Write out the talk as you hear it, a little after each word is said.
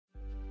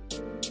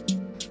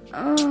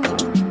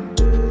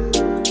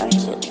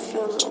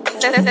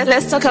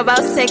Let's talk about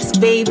sex,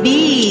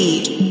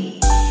 baby.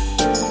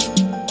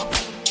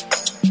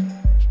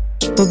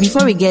 But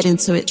before we get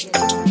into it,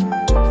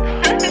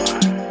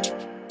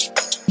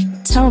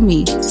 tell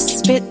me,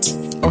 spit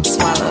or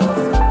swallow?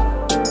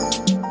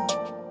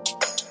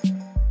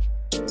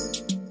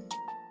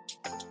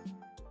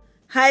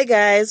 Hi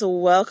guys,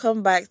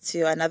 welcome back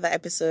to another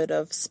episode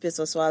of Spit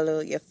or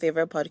Swallow, your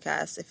favorite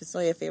podcast. If it's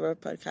not your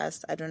favorite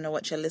podcast, I don't know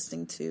what you're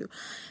listening to.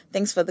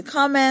 Thanks for the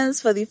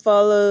comments, for the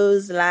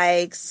follows,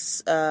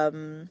 likes.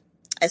 I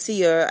see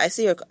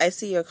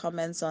your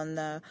comments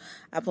on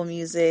Apple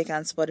Music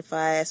and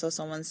Spotify. I saw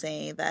someone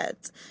saying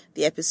that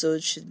the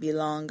episode should be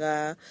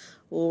longer.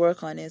 We'll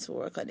work on it.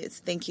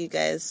 Thank you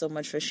guys so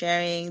much for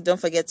sharing.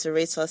 Don't forget to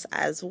rate us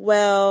as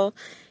well.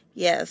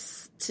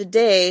 Yes,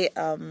 today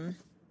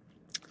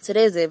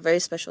is a very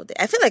special day.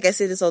 I feel like I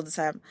say this all the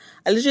time.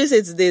 I literally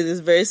say today is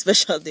a very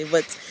special day,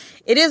 but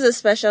it is a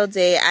special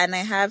day, and I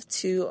have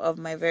two of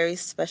my very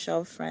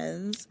special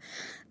friends,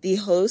 the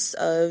hosts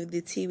of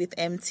the Tea with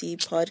MT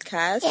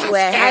podcast,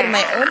 where I had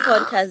my own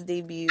podcast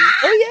debut.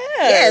 Oh,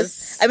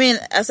 yes. I mean,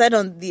 aside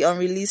on the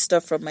unreleased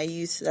stuff from my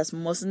youth that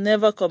must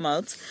never come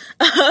out,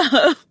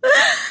 I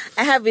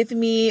have with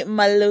me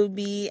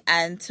Malobi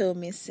and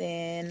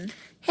Tomisin.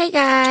 Hey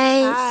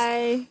guys.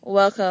 Hi.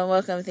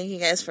 Welcome. Thank you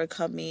guys for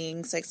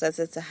coming. So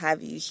excited to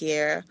have you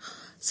here.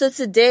 So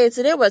today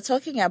we're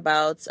talking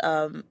about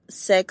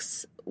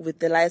sex with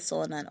the lights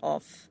on and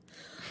off.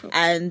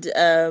 And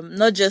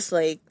not just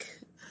like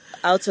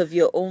out of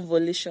your own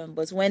volition,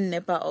 but when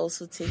NEPA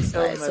also takes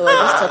light. So we're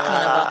just talking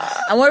about,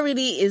 and what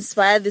really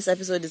inspired this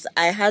episode is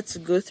I had to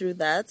go through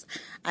that,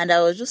 and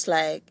I was just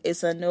like,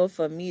 it's a no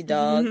for me,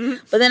 dog.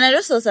 But then I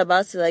just thought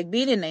about it, like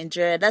being in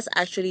Nigeria, that's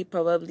actually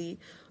probably,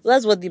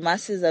 that's what the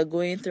masses are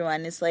going through,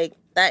 and it's like,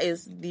 that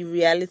is the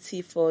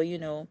reality for, you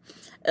know,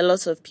 a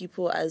lot of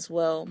people as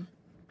well.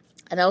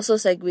 And I also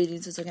segued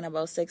into talking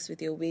about sex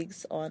with your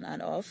wigs on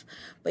and off.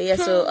 But yeah,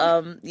 so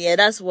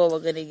that's what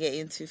we're gonna get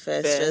into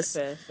first.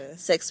 Fair.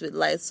 Sex with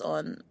lights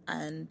on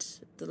and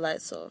the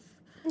lights off.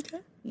 Okay.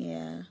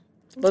 Yeah.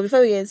 But before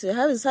we get into it,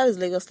 how is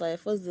Lagos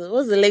life? What's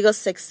the Lagos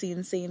sex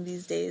scene saying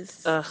these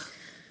days?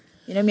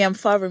 You know me, I'm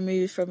far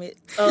removed from it.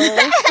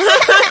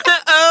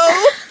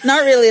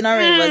 Not really,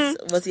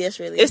 but yes,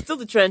 really. It's still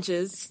the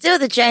trenches.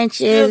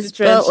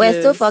 But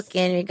we're still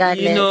fucking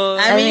regardless. You know,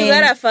 I mean, you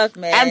gotta fuck,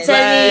 man. I'm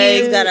telling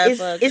you, you gotta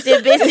fuck. It's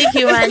a basic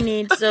human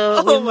need.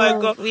 So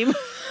God, we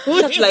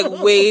have to like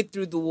wade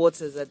through the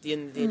waters at the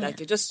end of the day. Like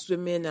you're just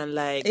swimming and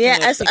like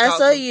I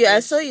saw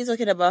you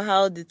talking about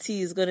how the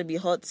tea is gonna be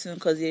hot soon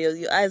because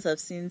your eyes have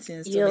seen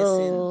things to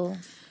missing.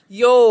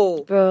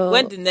 Yo, bro,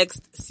 when the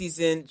next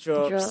season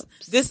drops,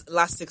 this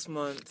last 6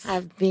 months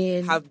have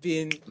been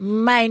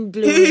mind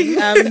blowing.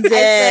 I'm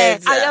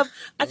dead.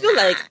 I feel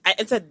like I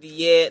entered the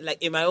year like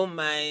in my own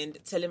mind,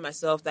 telling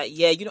myself that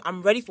you know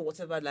I'm ready for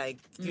whatever like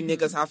you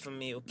niggas have for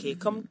me. Okay,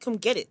 come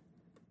get it.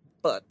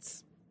 But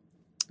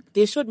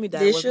they showed me that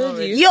I was not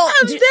ready. Yo,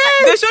 I'm dead.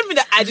 They showed me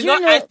that I did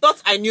not. I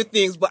thought I knew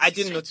things, but I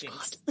didn't know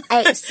things.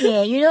 I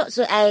see. You know,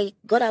 so I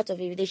got out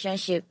of a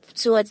relationship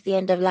towards the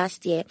end of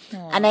last year,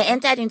 and I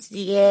entered into the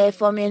year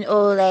forming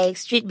like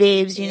street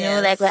babes. You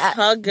know, like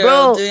hot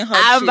girl bro, doing hot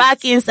I'm shit.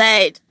 back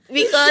inside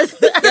because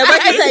you're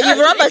back inside. You've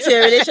run back to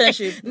your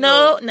relationship.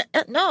 No.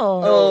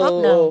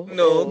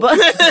 No. But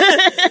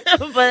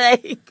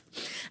like,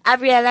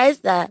 I've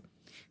realized that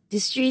the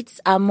streets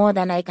are more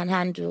than I can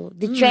handle.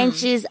 The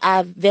trenches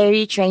are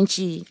very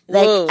trenchy.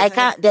 Like, Whoa. I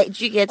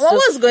can't, you get What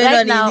was going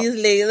on now, in these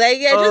legs? Like,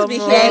 just be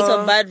hearing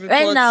some bad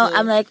reports. Right now,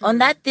 I'm like on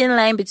that thin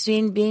line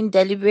between being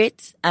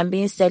deliberate and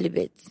being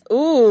celibate.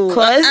 Ooh.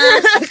 Cause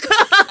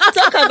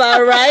talk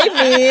about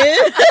rhyming.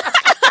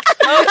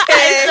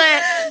 Okay.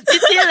 The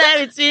thin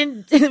line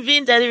between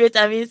being deliberate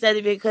and being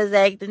celibate, because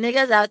like the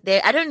niggas out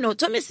there, I don't know,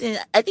 Tomisin,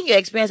 I think your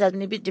experience has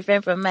been a bit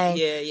different from mine.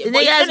 Yeah. The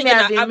niggas may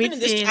have been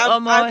meeting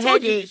I've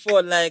told you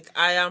before, like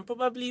I am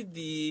probably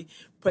the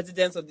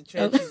president of the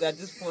trenches at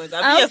this point.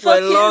 I'll be here for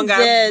a long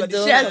ass.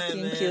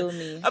 Don't kill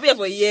me. I'll be here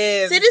for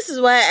years. See, this is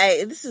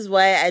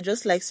why I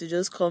just like to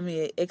just come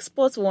here,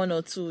 export one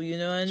or two, you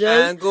know,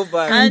 and go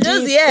back. And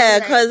just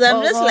because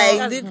I'm just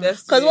like,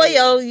 because what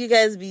you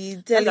guys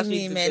be telling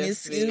me, man,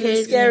 it's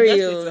scary.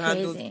 To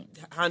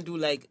handle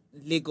like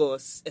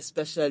Lagos,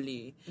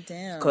 especially.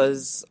 Damn.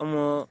 Because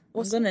I'm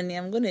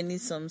gonna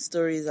need some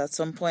stories at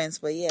some points,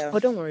 but yeah. Oh,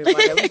 don't worry about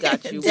it. We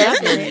got you. We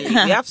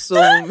have so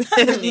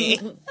many.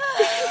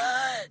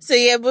 So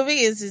yeah, moving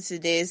into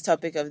today's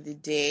topic of the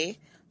day.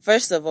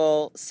 First of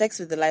all, sex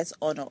with the lights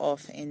on or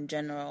off in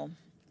general.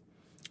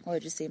 What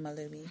would you say,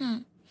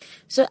 Malobi?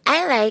 So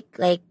I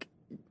like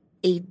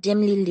a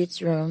dimly lit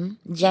room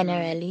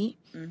generally.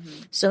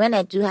 Mm-hmm. So when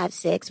I do have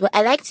sex, but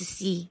I like to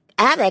see.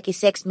 I have like a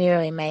sex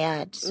mirror in my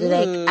yard. So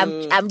like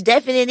I'm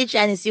definitely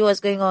trying to see what's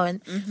going on.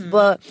 Mm-hmm.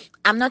 But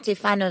I'm not a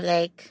fan of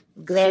like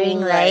glaring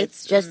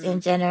lights just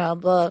in general.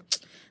 But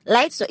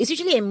lights, so it's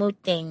usually a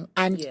mood thing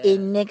and a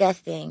nigger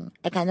thing.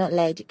 I cannot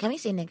lie. Can we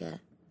say nigger?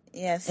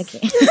 Yes.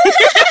 Okay.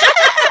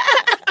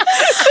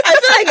 I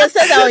feel like I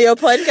said that on your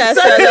podcast.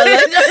 So I was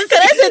like,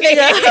 can I say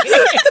nigga?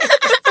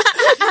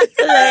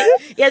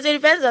 Like, yeah, so it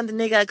depends on the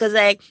nigga. Because,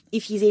 like,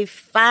 if he's a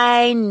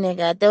fine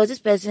nigga, there was this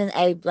person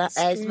I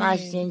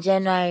smashed in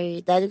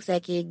January that looks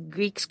like a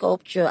Greek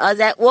sculpture. I was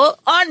like, well,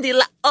 on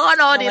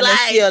all the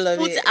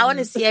lights. I want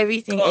to see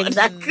everything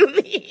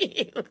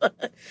exactly.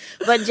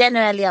 But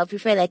generally, I'll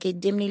prefer like a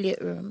dimly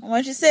lit room.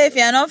 What you say if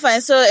you're not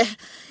fine? So if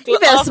you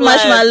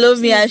smash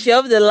Malobi and she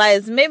off the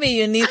lights, maybe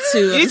you need to.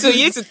 you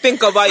need to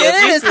think about your.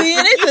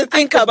 You need to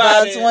think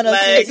about one or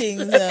two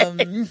things.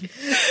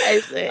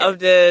 I swear. I'm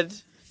dead.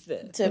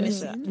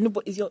 Tomisin. No,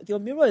 but your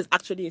mirror is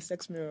actually a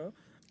sex mirror.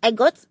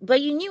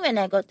 But you knew when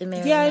I got the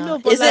mirror. Yeah, I know.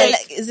 But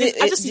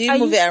do you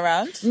move it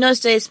around? No,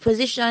 so it's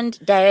positioned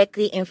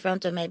directly in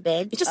front of my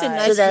bed. It's just a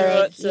nice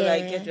mirror to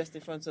get dressed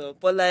in front of.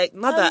 But like,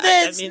 not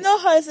that. I mean, no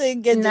how to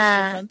get dressed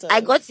in front of.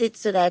 I got it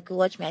so that I could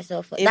watch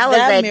myself. If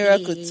that mirror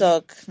could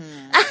talk.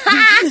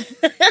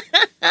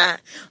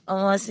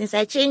 Since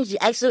I changed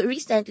it, so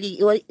recently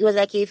it was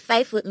like a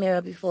 5-foot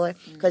mirror before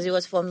because it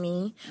was for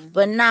me.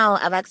 But now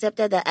I've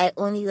accepted that I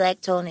only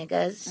like tall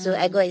niggas, so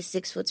I got a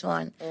 6-foot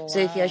one. Oh, so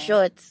if you're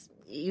short,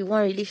 you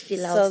won't really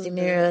fill out the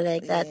mirror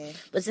like that.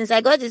 But since I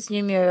got this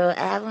new mirror,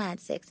 I haven't had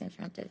sex in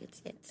front of it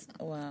yet.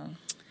 So. Wow.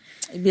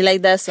 It'd be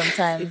like that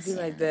sometimes.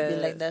 It'd be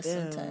like that.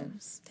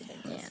 Sometimes.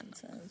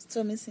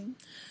 Tomisin.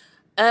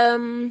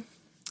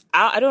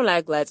 I don't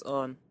like lights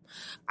on.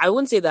 I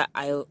wouldn't say that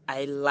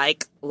I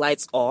like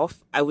lights off.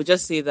 I would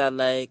just say that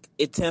like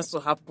it tends to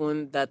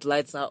happen that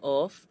lights are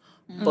off.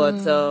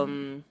 But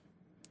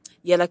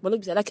yeah, like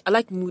Malobi said, I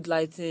like mood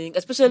lighting,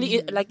 especially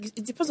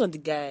it depends on the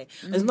guy.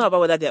 It's not about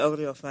whether they're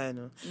ugly or fine.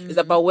 No? It's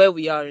about where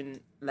we are in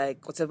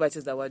like whatever it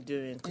is that we're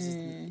doing.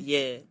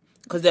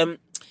 Because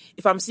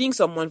if I'm seeing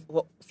someone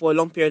for a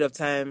long period of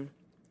time,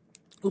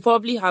 we'll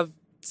probably have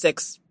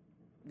sex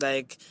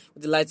like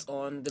with the lights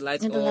on, the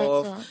lights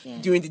off,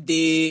 during the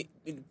day,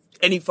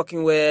 any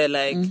fucking way,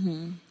 like.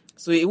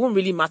 So it won't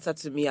really matter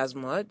to me as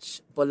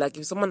much. But like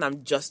if someone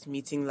I'm just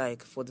meeting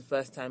like for the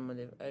first time,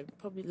 I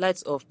probably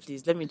lights off,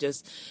 please. Let me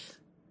just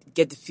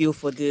get the feel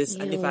for this.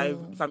 And if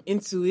I'm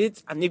into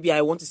it and maybe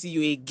I want to see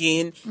you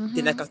again,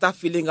 then I can start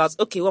feeling out,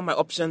 okay, what my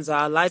options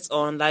are. Lights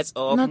on, lights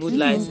off, mood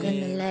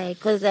lighting.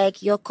 Because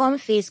like your cum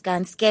face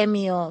can scare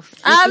me off.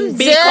 I'm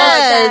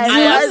dead. I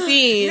have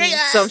seen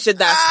some shit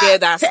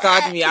that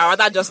scared me. I'd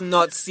rather just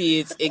not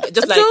see it.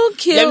 Just like don't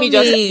kill me.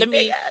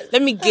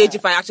 Let me gauge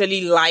if I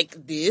actually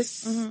like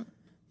this.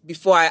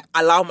 Before I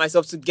allow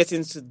myself to get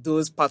into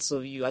those parts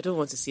of you. I don't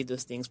want to see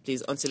those things,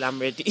 please, until I'm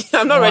ready.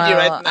 I'm not ready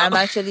right now. I'm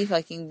actually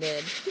fucking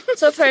dead.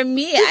 So for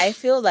me, I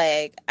feel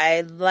like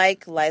I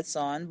like lights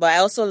on, but I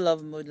also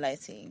love mood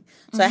lighting.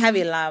 So I have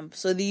a lamp.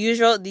 So the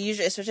usual,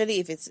 especially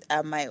if it's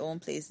at my own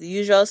place, the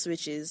usual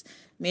switch is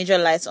major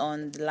lights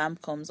on, the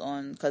lamp comes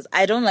on, because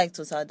I don't like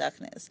total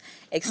darkness,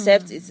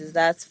 except it is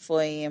that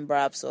 4 a.m.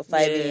 perhaps or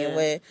 5 a.m.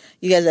 where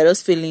you guys are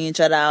just filling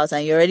each other out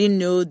and you already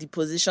know the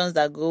positions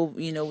that go,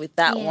 with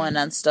that one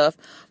and stuff.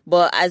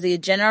 But as a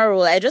general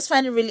rule, I just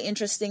find it really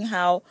interesting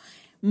how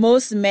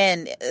most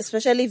men,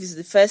 especially if it's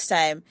the first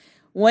time,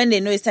 when they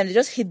know it's time, they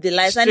just hit the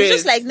lights. And it's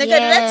just like, nigga, did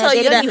I tell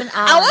you that?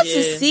 I want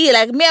to see,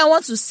 like, me, I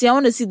want to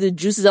see the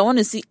juices. I want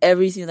to see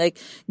everything. Like,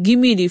 give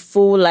me the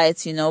full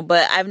lights,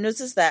 But I've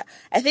noticed that,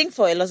 I think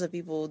for a lot of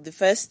people, the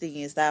first thing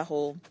is that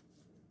whole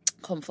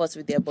comfort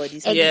with their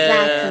bodies.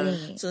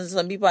 Exactly. So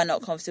some people are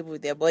not comfortable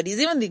with their bodies.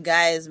 Even the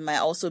guys might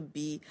also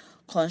be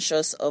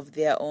conscious of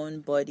their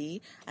own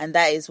body, and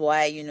that is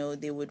why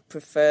they would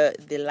prefer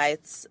the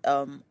lights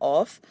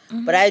off.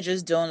 But I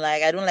just don't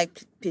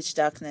like pitch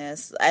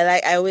darkness.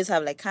 I always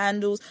have like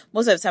candles.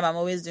 Most of the time I'm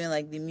always doing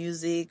like the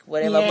music,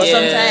 whatever. But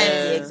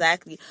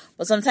sometimes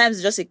but sometimes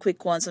it's just a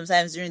quick one.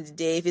 Sometimes during the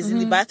day, if it's in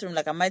the bathroom,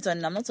 like I'm not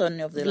turning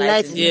off the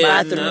lights in the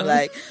bathroom.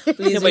 Like,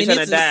 please, we need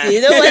to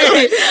see.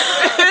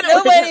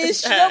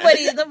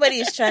 Nobody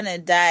is trying to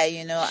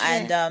die,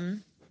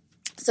 and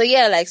so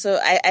yeah, so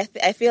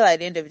I feel at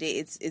the end of the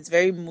day it's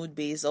very mood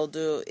based,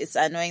 although it's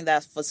annoying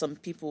that for some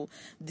people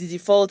the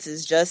default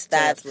is just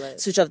that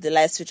switch off the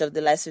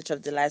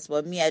lights.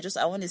 But me, I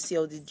want to see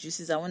all the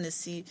juices. I want to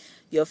see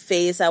your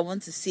face. I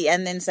want to see,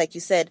 and then it's like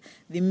you said,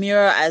 the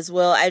mirror as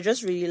well. I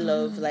just really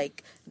love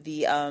like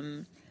the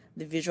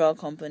visual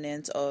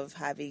component of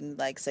having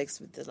like sex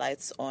with the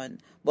lights on.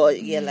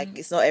 But like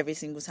it's not every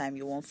single time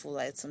you want full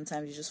lights.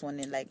 Sometimes you just want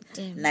it like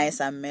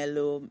nice and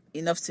mellow,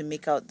 enough to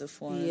make out the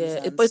forms.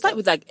 Yeah, but it's like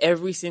with like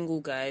every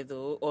single guy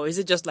though, or is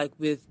it just like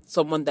with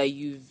someone that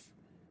you've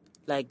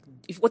like?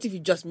 What if you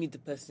just meet the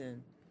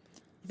person?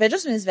 If I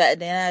just miss that,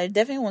 then I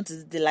definitely want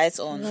the lights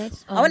on. I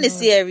want to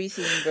see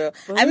everything, bro.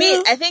 I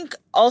mean, I think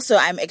also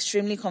I'm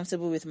extremely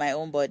comfortable with my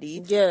own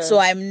body. Yeah. So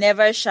I'm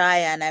never shy,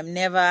 and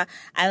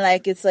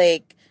like it's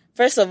like,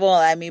 first of all,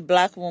 I'm a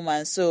black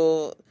woman,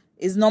 so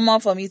It's normal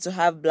for me to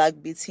have black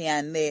bits here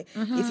and there.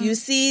 If you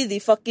see the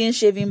fucking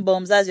shaving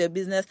bums, that's your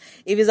business.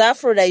 If it's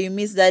afro that you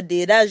miss that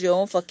day, that's your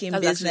own fucking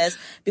business.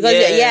 Because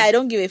I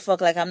don't give a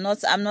fuck. Like I'm not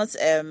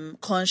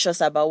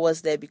conscious about what's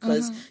there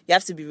because you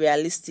have to be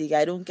realistic.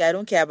 I don't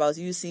care about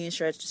you seeing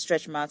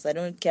stretch marks. I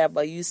don't care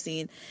about you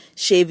seeing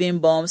shaving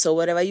bumps or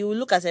whatever. You will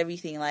look at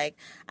everything like,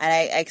 and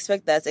I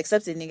expect that.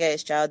 Except a nigga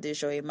is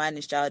childish or a man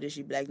is childish,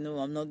 you'd be like, no,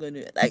 I'm not going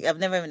to. Like I've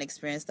never even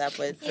experienced that,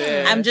 but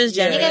I'm just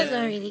generally. Niggas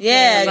don't really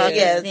care about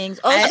these things.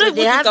 Also,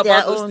 they have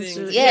their own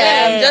too.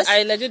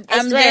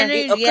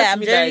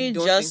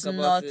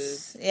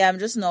 I'm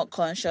just not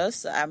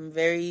conscious. I'm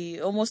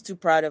almost too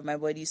proud of my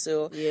body.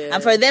 So,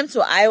 and for them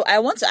to, I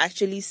want to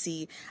actually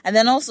see. And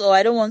then also,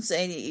 I don't want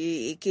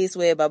a case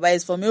where Baba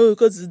is for me,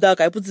 because it's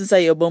dark, I put inside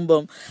your bum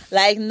bum.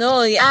 Like,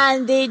 no.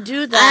 And they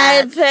do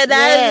that. I've heard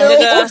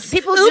that. Oops,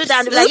 people do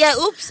that. They're like,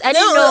 oops, I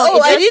didn't know.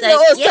 Oh, I didn't know.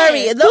 Oh,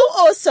 sorry.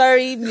 No,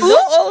 sorry.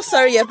 No,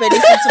 sorry, you're penis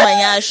into my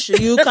yash.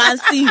 You can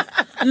see.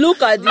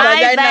 Look at the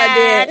vagina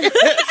there.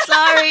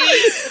 Sorry.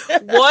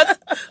 What?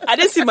 I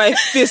didn't see my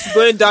fist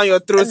going down your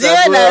throat. Do you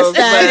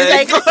understand?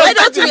 It's like, why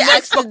don't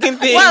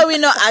we why are we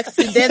not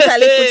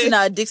accidentally putting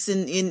our dicks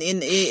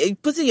in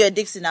putting your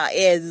dicks in our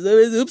ears? It's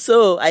always, oops,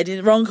 I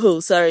did wrong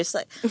hole. Sorry. It's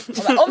like,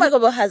 oh my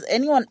God, but has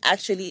anyone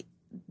actually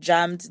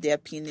jammed their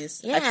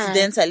penis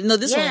accidentally? No,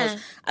 this one was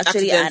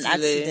actually an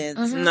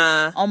accident.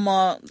 Nah.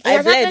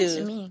 I bled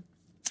to me.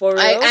 For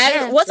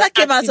real? Water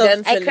came out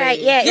of I cried.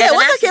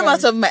 Water came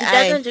out of my eye.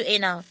 He doesn't do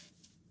anal.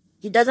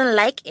 He doesn't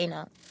like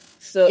anal.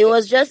 So it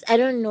was just, I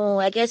don't know,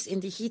 I guess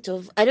in the heat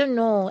of, I don't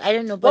know.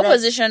 But what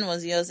position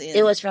was yours in?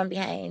 It was from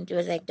behind. It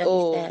was like doggy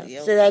style.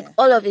 Yeah, so like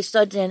all of a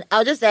sudden, I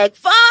was just like,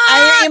 fuck!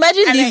 I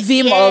imagine the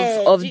vim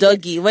of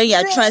doggy when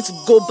you're trying to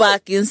go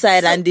back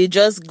inside and they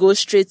just go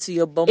straight to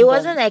your bum. It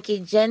wasn't like a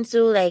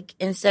gentle like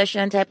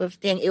insertion type of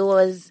thing. It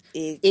was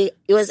like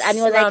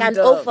an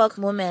oh fuck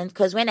moment,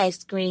 because when I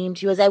screamed,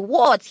 he was like,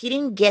 what? He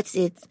didn't get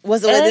it. Were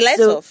the lights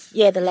off?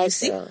 Yeah, the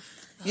lights were off.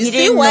 You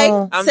see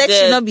why sex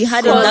should not be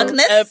had in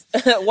darkness?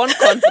 One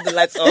con for the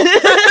lights off.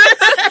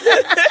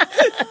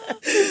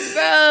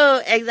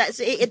 Bro,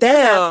 exactly. So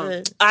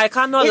damn, I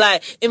cannot lie.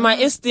 In my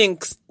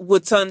instincts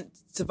would turn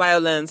to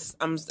violence.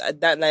 I'm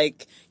that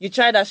like you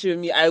try that shit with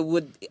me.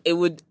 It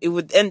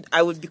would end.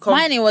 I would become.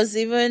 Mine, it was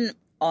even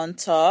on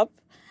top.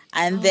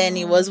 And then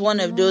it was one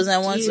of those I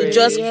want to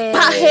just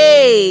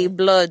hey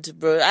blood,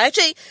 bro.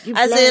 Actually,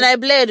 I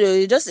bled.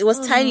 It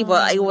was tiny,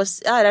 but it was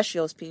that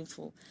shit was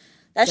painful.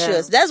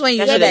 That's when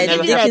you know that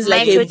the dick is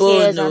like a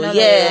bone.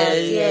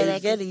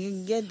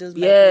 You get those.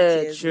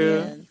 Yeah,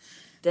 true. Man.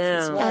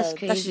 Damn, that's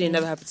crazy. That shit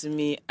never happened to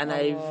me, and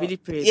I really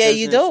pray. Yeah,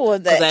 you don't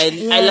want that. Like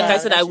I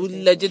said, I would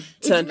legit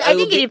turn. I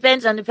think it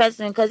depends on the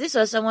person, because this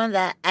was someone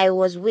that I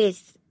was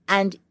with,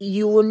 and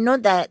you will know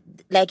that,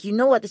 like, you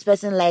know what this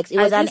person likes. It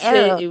was an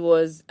error.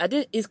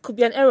 It could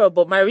be an error,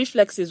 but my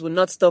reflexes would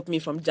not stop me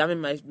from jamming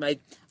my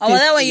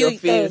that when your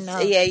face.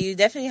 You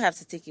definitely have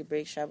to take a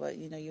break, but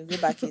you go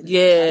back in.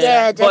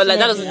 But like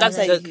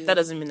that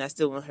doesn't mean I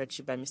still won't hurt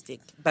you by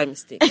mistake. Don't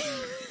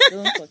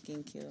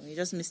fucking kill me.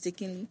 Just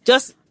mistakenly.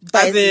 Just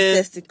bite the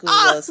testicles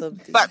or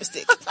something. By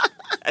mistake.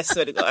 I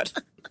swear to God.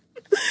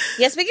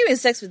 Yeah, speaking of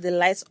sex with the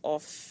lights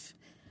off,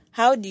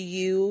 how do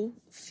you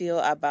feel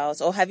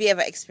about, or have you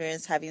ever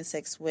experienced having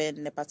sex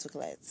when NEPA took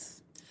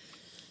lights?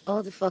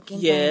 All the fucking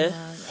time.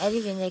 I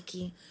live in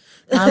Lekki.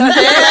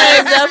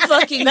 I'm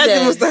fucking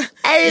dead.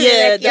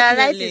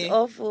 Life is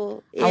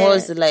awful. Yeah. And what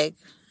was it like?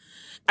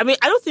 I mean,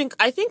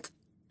 I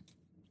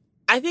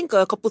think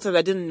a couple times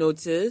I didn't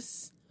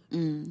notice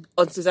until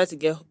it started to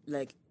get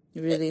like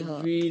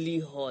really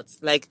hot,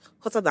 like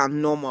hotter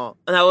than normal,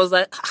 and I was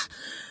like,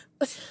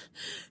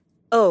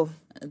 oh,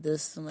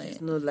 there's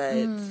no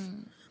lights.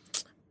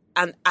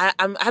 And I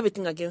have a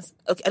thing against.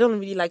 Okay, I don't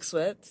really like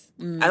sweat.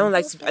 I don't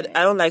like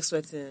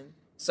sweating.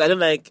 So I don't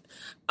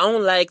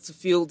like to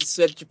feel the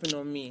sweat dripping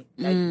on me.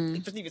 Like,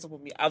 especially if it's up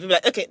on me, I'll be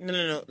like, okay,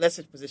 no, let's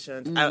switch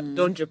positions.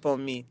 Don't drip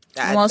on me.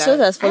 My sweat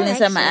has fallen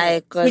inside my eye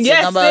because same.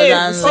 I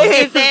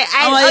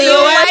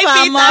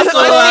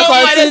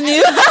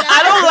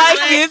don't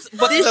like it,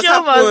 but the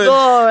show must go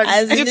on.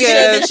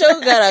 The show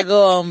gotta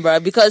go on, bro.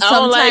 Because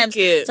sometimes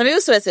some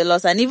people sweat a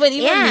lot, and even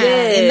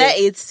in that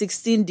it's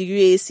 16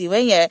 degree AC.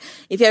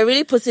 If you're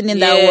really putting in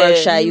that work,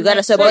 you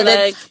gotta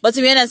sweat. But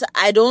to be honest,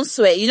 I don't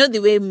sweat. You know the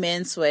way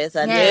men sweat,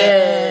 and no.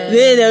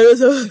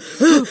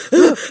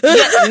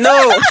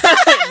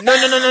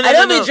 I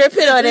don't be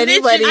dripping on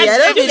anybody.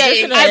 I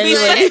be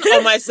sweating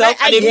on myself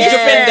and it be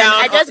dripping down.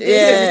 I just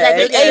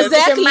exactly.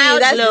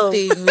 That's the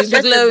thing. We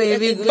be glowing. We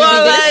be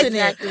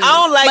glistening. I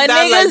don't like my that.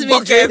 Niggas be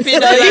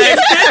dripping on you.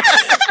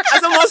 I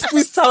someone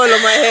squeeze towel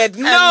on my head.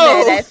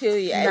 No, I feel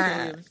you.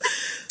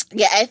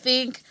 Yeah, I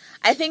think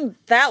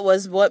that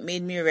was what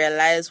made me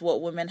realize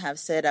what women have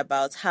said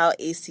about how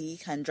AC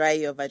can dry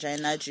your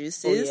vagina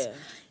juices.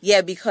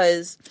 Yeah,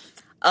 because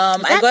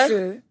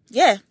true?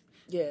 Yeah.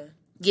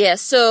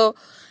 So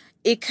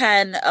it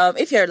can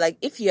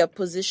if you're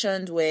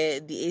positioned where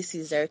the AC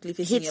is directly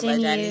facing your Hitting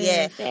vagina,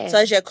 you, fair. so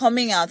as you're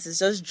coming out, it's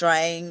just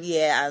drying,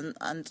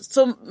 and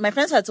so my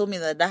friends had told me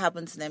that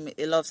happened to them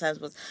a lot of times,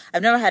 but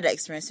I've never had that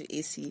experience with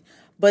AC.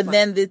 But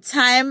then the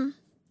time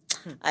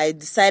I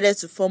decided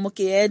to form,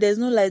 there's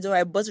no light,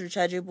 I bought a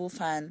rechargeable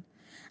fan.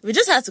 We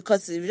just had to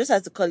cut it. We just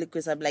had to call it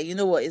quits. I'm like, you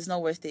know what? It's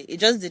not worth it. It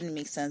just didn't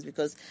make sense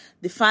because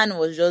the fan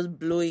was just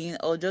blowing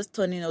or just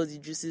turning all the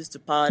juices to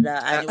powder,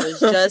 and it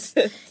was just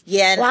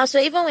Wow. So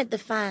even with the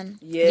fan,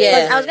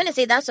 yeah. I was gonna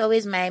say that's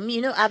always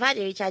I've had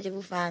a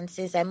rechargeable fan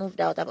since I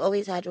moved out. I've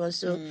always had one.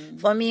 So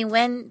for me,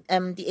 when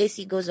the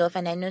AC goes off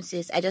and I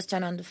notice, I just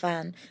turn on the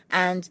fan,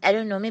 and I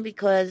don't know, maybe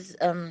because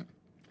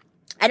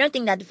I don't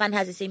think that the fan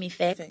has the same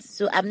effect.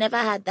 So I've never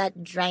had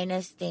that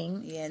dryness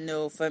thing. Yeah,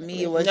 no, for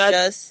me, it was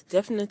just...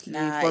 Definitely.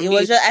 Nah, for it me,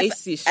 was just...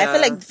 AC, I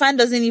feel like the fan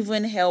doesn't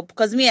even help.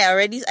 Because me,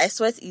 I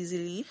sweat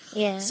easily.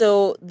 Yeah.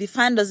 So the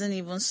fan doesn't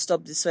even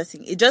stop the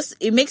sweating.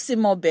 It makes it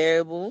more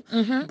bearable.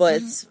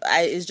 But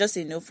it's just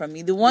a no from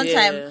me. The one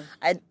time,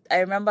 I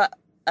remember...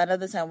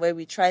 Another time where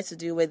we tried to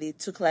do where they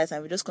took lights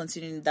and we just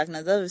continued in the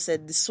darkness. As we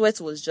said, the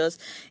sweat was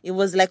just, it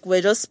was like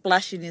we're just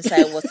splashing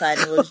inside water, and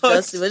it was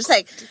just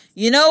like,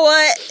 you know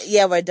what?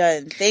 Yeah, we're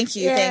done. Thank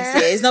you,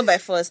 thanks. Yeah, it's not by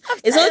force.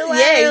 It's only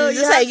it's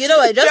just like, you know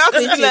what? Just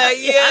quit it.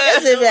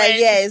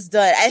 It's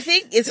done. I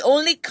think it's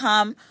only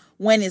calm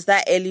when it's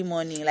that early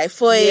morning, like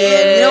 4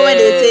 a.m. You know when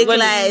they take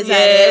lights and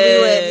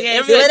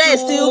everywhere. The weather is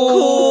still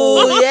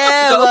cool.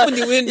 Yeah, but open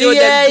the window,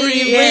 then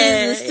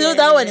breathe. Still,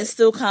 that one is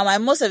still calm.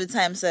 And most of the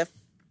time,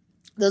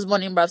 those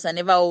morning baths are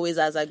never always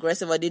as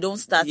aggressive, or they don't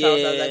start out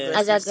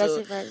as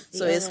aggressive.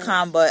 So it's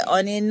calm. But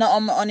on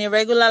a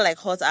regular like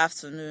hot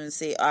afternoon,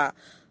 say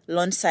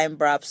lunchtime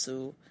baths,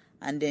 and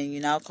then you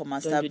now come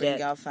and start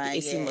bringing out fan.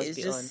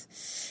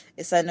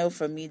 It's a no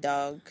for me,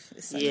 dog.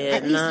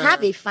 At least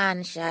have a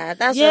fan, Sha.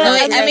 That's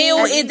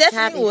it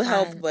definitely will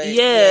help. But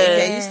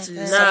it's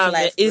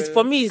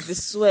for me. It's the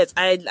sweat.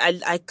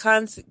 I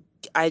can't.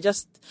 I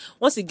just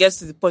once it gets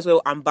to the point where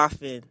I'm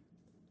bathing,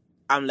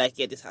 I'm like,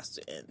 this has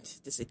to end.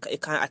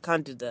 I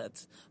can't do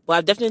that. But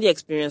I've definitely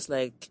experienced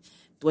like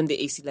when the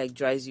AC like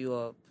dries you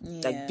up,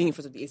 like being in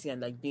front of the AC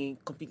and like being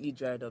completely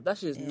dried up. That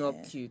shit is not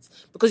cute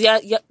because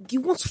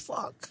you want to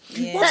fuck, but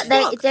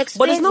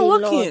it's not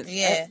working.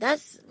 Yeah,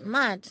 that's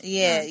mad.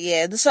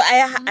 Yeah. So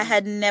I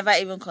had never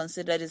even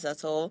considered this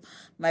at all.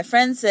 My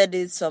friend said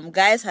it. Some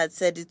guys had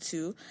said it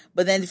too.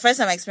 But then the first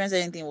time I experienced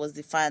anything was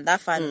the fan.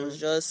 That fan was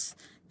just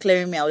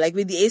clearing me out. Like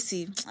with the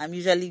AC, I'm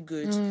usually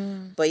good.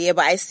 But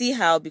I see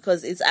how,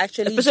 because it's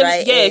actually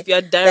dry air. If you're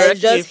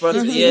directly in front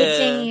of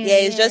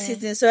it's just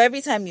hitting. So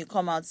every time you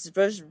come out, it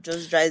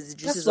just dries the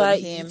juices on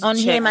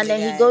him. And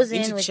then he goes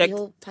in with check the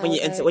whole powder.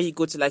 when you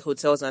go to like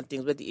hotels and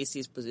things where the AC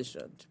is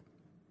positioned.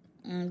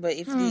 But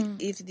if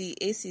the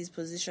AC is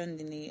positioned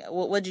in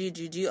what do you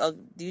do? Do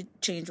you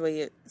change where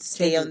you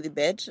stay on the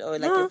bed, or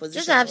like your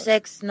position? Just have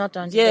sex, not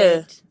on the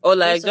bed. Or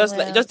like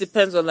it just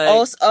depends on like.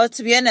 Also, or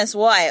to be honest,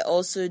 what I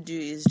also do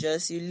is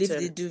just you leave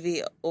the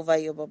duvet over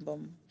your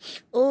bum.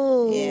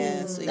 Oh,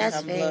 yeah, so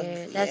that's you can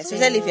fair. block.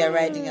 Especially if you're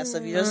riding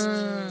yourself, you just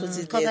put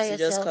it there to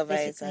just cover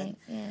basically. it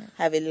and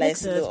have a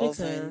nice little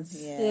oven.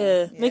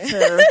 Makes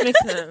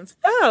sense.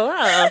 Oh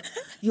wow,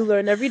 you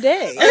learn every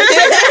day.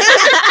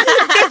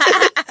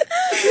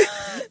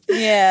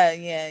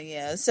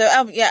 Yeah. So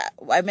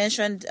I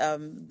mentioned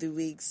the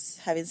wigs,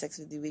 having sex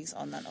with the wigs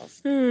on and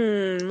off.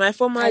 My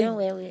former. I don't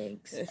wear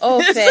wigs.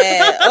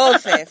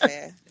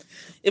 Fair.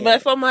 In my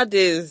former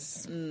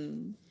days,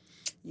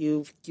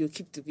 you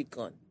keep the wig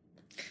on,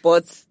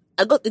 but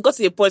it got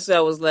to a point where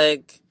I was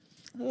like,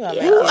 who am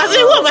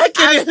I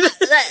kidding?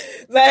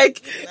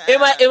 Like,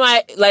 am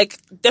I like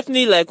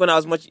definitely like when I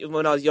was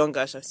younger,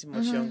 I should say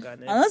much younger.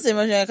 I'm not saying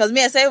much younger because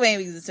me, I started wearing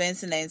wigs in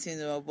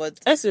 2019, but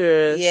I'm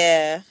serious.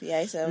 Yeah.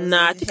 I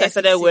think I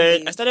started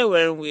wearing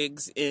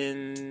wigs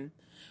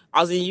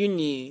I was in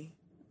uni.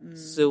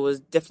 So it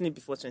was definitely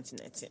before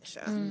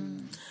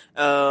 2019.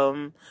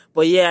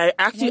 But I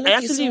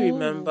actually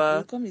remember.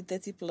 You come with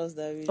 30 plus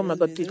that really. Oh my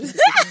god, please.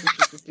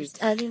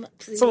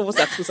 Some of us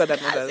are closer than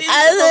others.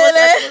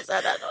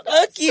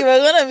 Okay,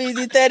 we're gonna be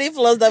the 30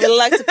 plus that we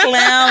like to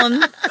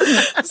clown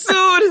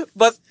soon.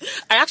 But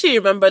I actually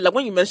remember, like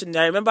when you mentioned it,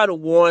 I remember the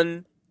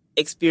one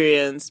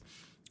experience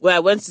where I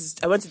went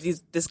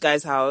to this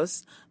guy's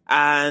house,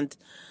 and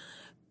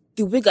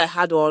the wig I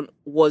had on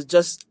was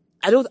just.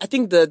 I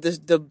think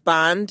the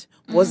band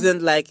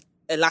wasn't like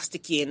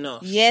elasticy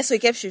enough. Yeah, so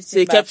it kept shifting. So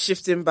it kept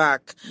shifting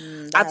back.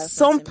 At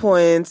some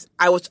point,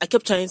 I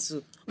kept trying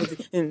to.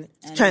 The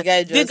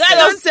guy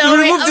don't tell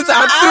me. Removed it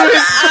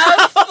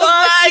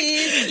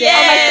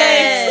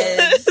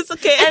Yes. It's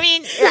okay. I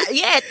mean,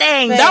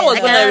 thanks. That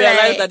was when I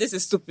realized that this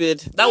is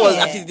stupid. That was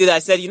actually the day I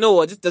said, you know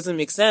what, this doesn't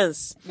make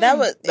sense. That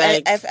was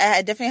like,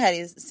 I definitely had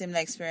a similar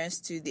experience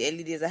to the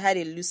early days. I had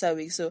a looser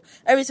wig, so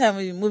every time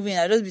we were moving,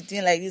 I'd just be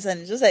doing like this,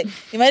 and it's just like,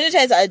 imagine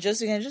trying to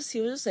adjust,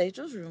 he was just like,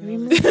 just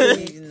remove the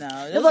wig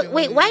now. No, but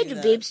wait, why do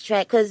babes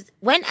try? Because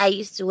when I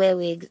used to wear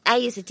wigs, I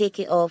used to take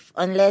it off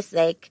unless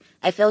like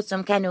I felt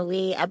some kind of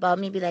way about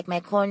maybe like my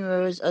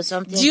cornrows or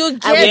something, Do you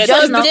I would get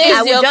just some not, days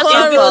I would your just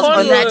cornrows not focus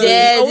on that cornrows.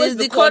 day. Yeah, Always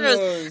the the cornrows.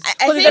 cornrows. I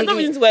Because there's no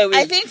reason to wear I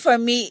wigs. think for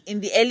me,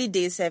 in the early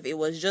days, it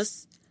was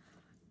just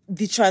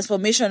the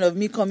transformation of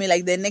me coming,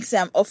 like the next day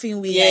I'm offing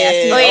wig and I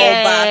see it Oh, all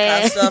yeah. back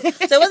and stuff.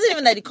 So it wasn't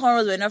even that the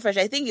cornrows were not fresh.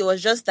 I think it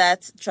was just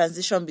that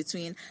transition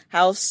between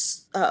how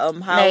just made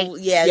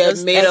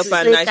up and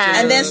slick natural.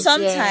 and then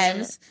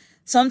Yeah.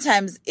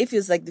 sometimes if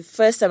it's like the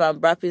first time I'm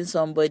rapping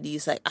somebody,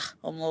 it's like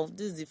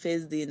this is the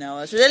first day now.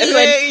 Especially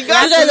when You you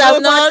got guys to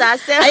have know not, about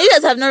ourselves. and you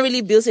guys have not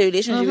really built a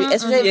relationship,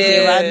 especially if it's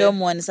a Yeah. random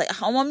one. It's like,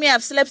 mommy,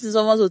 I've slept in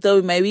someone's hotel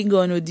with my wig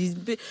on.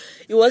 It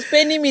was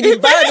paining me. The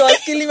bag was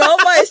killing me.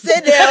 I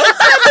stayed there.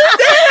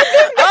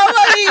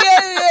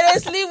 You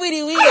sleep with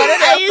the wig.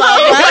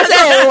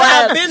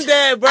 I've been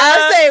there, bro.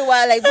 I'll say,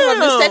 well, like, from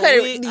the No,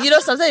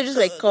 second, sometimes you just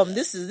like, come,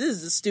 this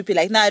is stupid.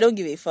 Like, nah, I don't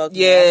give a fuck.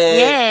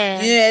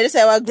 Yeah. Yeah, just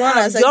like, we're grown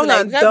and Young like,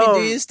 and we can't be dumb.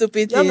 doing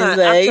stupid Young things. and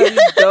Like, actually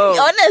dumb.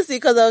 honestly,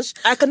 because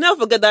I can never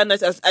forget that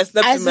night I slept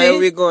I with my see.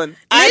 wig on.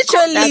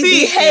 literally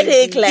the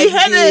headache, like the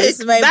headache.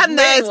 this. My That brain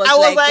night, was I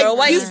was like, girl,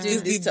 why you this doing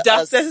is this the to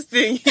us? daftest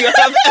thing you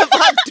have ever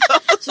done.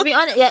 To be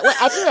honest, yeah, well,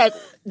 I feel like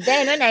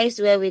then when I used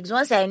to wear wigs,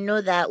 once I know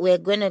that we're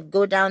going to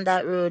go down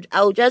that road,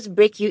 I will just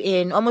break you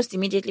in. Almost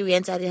immediately we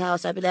enter the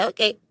house, I'll be like,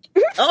 okay.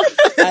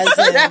 As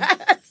in,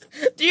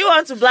 Do you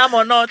want to blam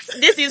or not?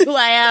 This is who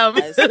I am.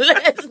 Let's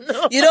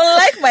know. you don't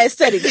like my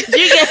aesthetic. Do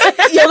you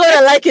get You're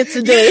gonna like it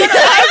today.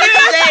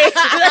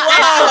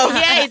 Wow.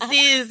 Yeah, it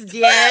is.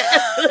 Yeah.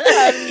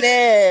 I'm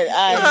dead.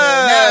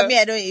 No, me,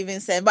 I don't even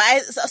send.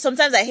 But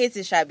sometimes I hate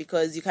it, Sha,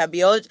 because you can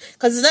be all,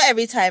 because it's not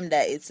every time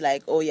that it's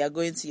like, oh, you're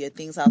going to your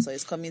thing's house or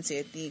it's coming to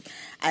your thing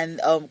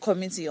and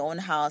coming to your own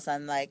house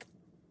and like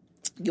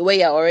the way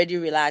you're already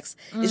relaxed.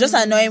 It's just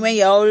annoying when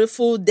you're already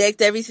full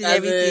decked, everything.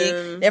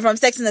 Then from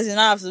sexiness, you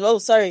now have to,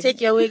 sorry.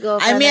 Take your wig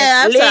off. I mean, and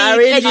I have to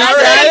arrange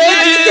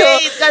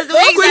it. Because the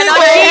wigs are not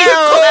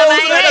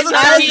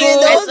cheap.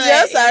 Don't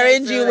just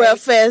arrange you well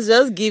first.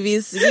 Just give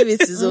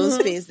it his own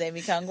space. Then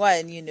we can go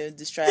and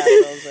destroy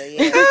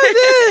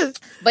ourselves.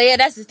 But yeah,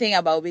 that's the thing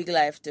about wig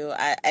life, though.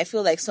 I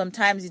feel like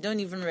sometimes you don't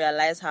even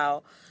realize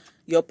how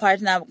your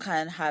partner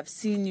can have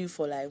seen you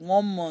for like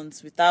 1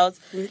 month without.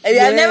 You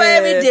have never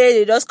every day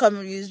they just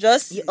come. You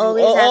just You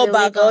always have all the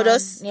back, wig all on.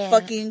 those Yeah.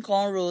 fucking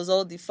cornrows,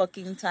 all the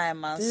fucking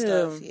time and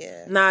stuff.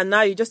 Yeah. Nah,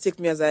 now you just take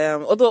me as I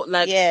am. Although,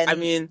 like, Yeah. I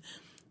mean,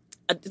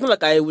 it's not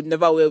like I would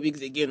never wear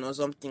wigs again or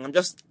something. I'm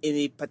just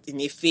in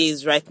a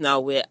phase right now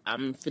where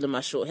I'm feeling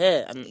my short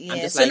hair. I'm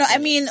just So no, liking I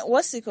mean, it.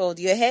 what's it called?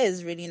 Your hair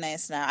is really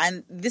nice now,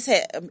 and this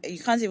hair you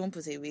can't even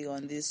put a wig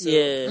on this. So,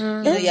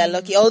 Yeah. you're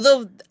lucky.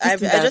 Although I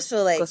This thing just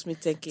feel like cost me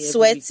 10K every week.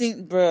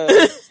 sweating, bro.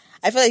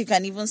 I feel like you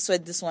can even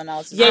sweat this one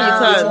out. Yeah,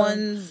 you With can.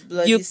 one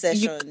bloody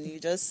session. You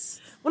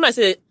just When I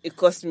say it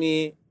cost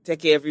me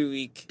 10K every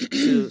week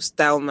to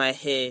style my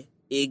hair,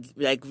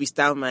 like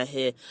restyle my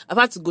hair, I've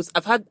had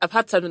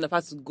times when I've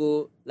had to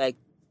go like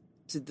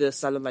to the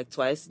salon like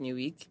twice in a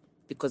week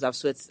because I've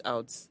sweated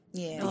out.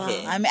 yeah. Wow.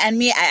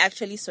 I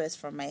actually sweat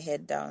from my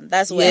head down.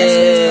 That's where I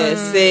sweat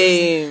from.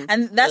 Same.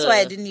 And that's why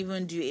I didn't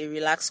even do a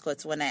relaxed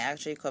cut when I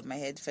actually cut my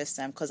head first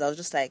time, because I was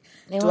just like,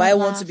 They do won't I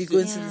want to be laugh,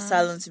 going to yeah. the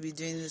salon to be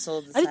doing this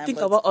all the I time? didn't think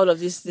But about all of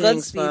these things.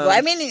 Godspeed. fam. But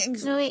I mean,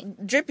 No,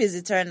 wait. drip is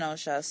eternal,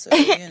 Sha, so,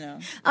 I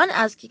want to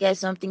ask you guys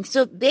something.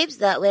 So, babes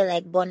that wear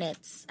like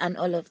bonnets and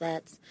all of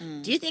that,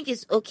 do you think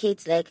it's okay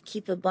to like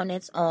keep a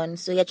bonnet on?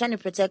 So you're trying to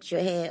protect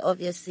your hair,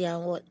 obviously,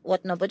 and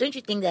whatnot. But don't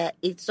you think that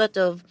it sort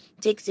of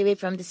takes away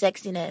from the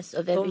sexiness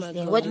of my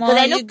everything? God. Because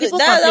I know people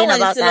that complain one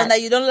about is still on that.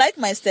 that. You don't like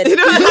my aesthetic.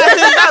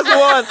 That's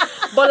one.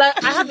 But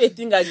like, I have a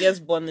thing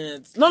against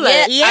bonnets. Not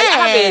like Yeah. I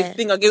have a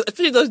thing against,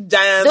 especially those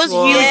giant Those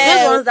ones. huge, Yeah.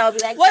 those ones that will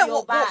be like to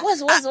your back.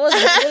 What's Those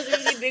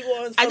really big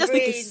ones. I for just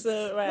think braids.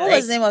 it's right. what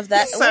was the name of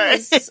that? Sorry.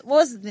 What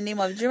was the name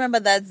of? Do you remember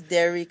that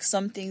Derek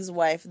something's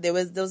wife? There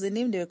was a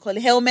name they were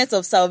calling Helmet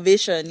of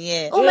Salvation.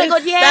 Yeah. Oh my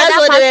God, yeah. That's that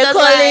what they were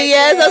pastor's calling. wife,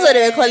 Yes, that's what they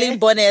were yeah. calling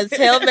bonnets.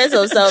 Helmets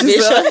of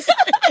Salvation.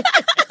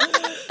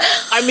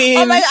 I mean,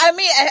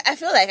 I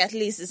feel like at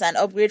least it's an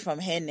upgrade from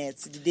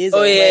hairnets. The days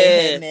of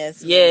wearing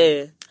hairnets.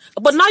 yeah.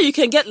 But now you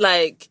can get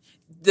like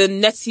the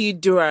netty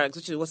durags,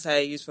 which is what I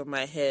use for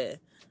my hair.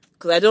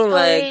 Because I don't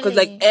like, because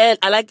really? like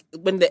I like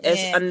when the S,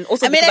 Yeah. and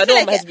also I mean, because I, I feel don't like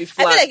want my hair to be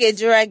flat. I feel like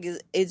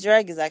a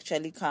drag is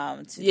actually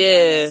calm. To be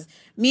Yeah. honest.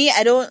 Me,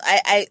 I don't.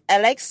 I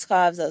like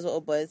scarves as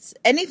well, but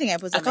anything I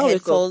put on my can't head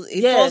wake up. falls. It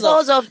Yeah. falls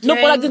Falls off. off No,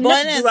 but like the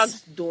during netty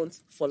bonnets. durags don't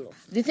fall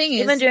off. The thing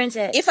is, even during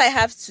sex. if I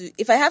have to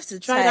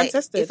Try it tie, and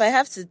test it. if I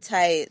have to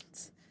tie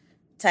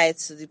it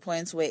to the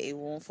point where it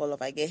won't fall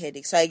off, I get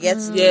headaches. So I get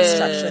Yeah.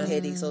 distraction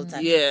headaches all the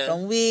time. Yeah.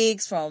 From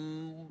wigs,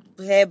 from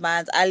hair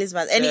bands, Alice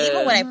bands, and Yeah.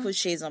 even when I put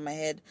shades on my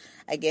head,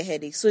 I get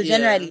headaches. So Yeah.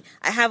 generally,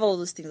 I have all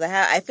those things.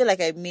 I feel like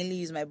I mainly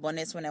use my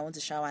bonnets when I want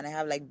to shower, and I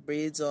have like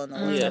braids on or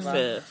Yeah,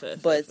 whatever. fair.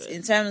 But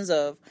in terms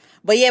of,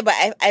 but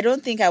I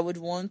don't think I would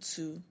want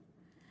to.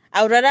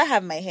 I would rather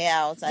have my hair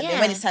out, and then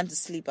when Yeah. it's time to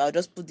sleep, I'll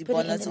just put the Put it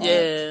bonnet in on. the-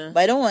 Yeah.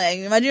 But I don't want.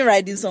 Imagine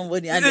riding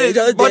somebody and they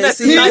just Bonnet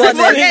see is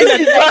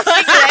bonnet.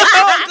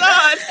 Oh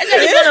God.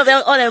 god! It's one of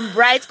them all them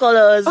bright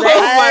colors. Oh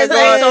my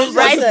god! Some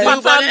bright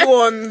blue patterned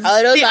ones.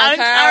 Oh, those The Ankara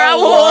Ankara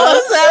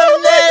ones.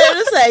 I'm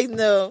just like,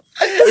 no.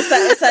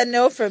 It's a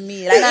no from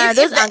me. Like, Nah, if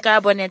those that-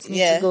 Ankara bonnets need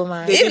to go,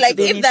 man.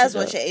 If that's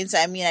what you're into,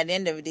 I mean, at the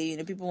end of the day, you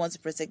know, people want to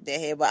protect their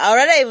hair, but I'd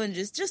rather even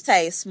just tie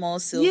a small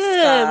silk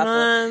scarf.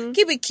 Man.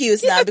 Keep it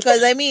cute now,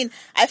 because I mean,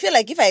 I feel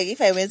like if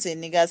I went to a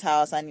nigga's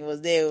house and he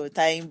was there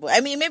tying, but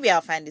I mean, maybe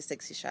I'll find it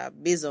sexy sharp.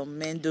 Based on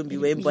men, don't be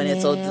wearing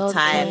bonnets all the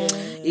time.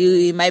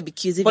 It might be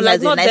cute if But he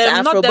has a nice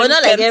afro, but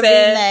not like every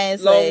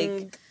nice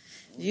like.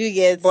 You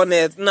get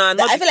bonnet. Nah,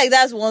 I feel like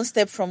that's one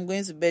step from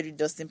going to bed with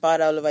dusting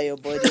powder all over your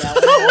body.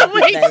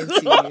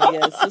 It's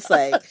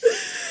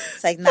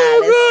like nah.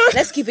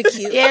 Let's keep it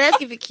cute. Yeah, let's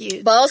keep it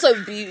cute. But also,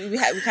 we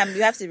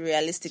have to be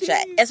realistic,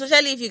 right?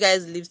 Especially if you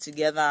guys live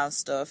together and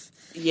stuff.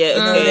 Yeah,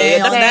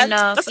 Fair okay.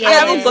 enough. I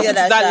haven't gotten to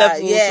that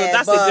level, so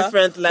that's a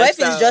different lifestyle. But if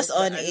it's just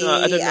on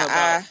I don't know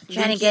about.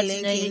 Trying to get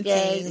to know you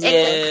guys.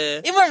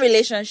 Yeah. Even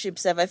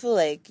relationships, I feel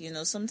like, you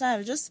know,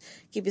 sometimes just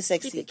keep it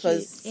sexy,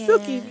 because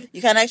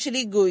you can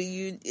actually go.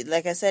 You,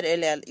 like I said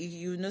earlier,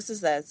 you notice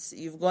that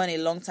you've gone a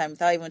long time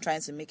without even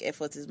trying to make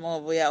effort. It's more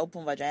of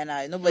open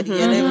vagina. Nobody,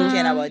 you're not even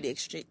caring about the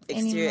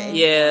exterior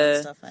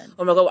and stuff. And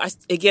oh my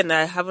god!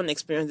 I haven't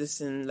experienced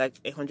this in like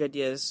 100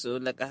 years, so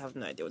like I have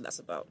no idea what that's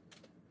about.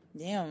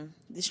 Damn,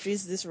 the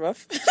streets this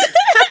rough.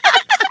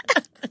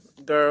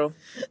 Girl,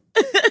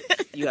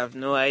 you have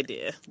no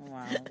idea.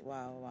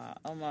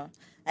 Wow.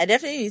 I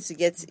definitely need to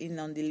get in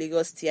on the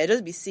Lagos tea. I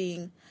just be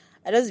seeing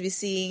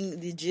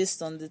the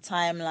gist on the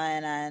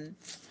timeline, and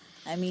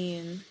I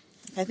mean,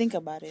 if I think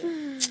about it,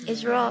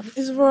 it's rough.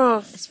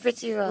 It's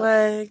pretty rough.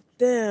 Like,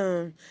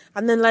 damn.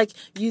 And then like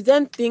you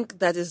then think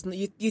that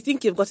you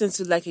think you've gotten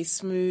to like a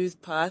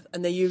smooth path,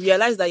 and then you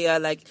realize that you're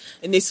like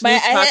in a smooth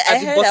path at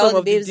the bottom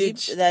of the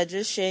ditch. That are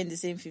just sharing the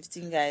same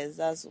 15 guys.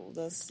 That's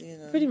you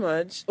know. Pretty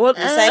much. Well,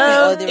 Recycling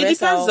all the it rest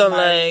depends are on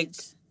married. like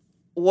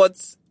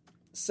what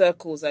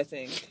circles, I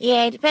think.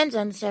 Yeah, it depends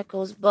on the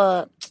circles,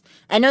 but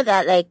I know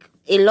that like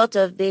a lot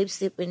of babes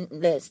sleep with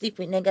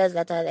niggas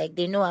that are like,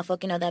 they know are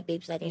fucking other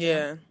babes that they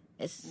know.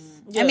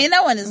 I mean,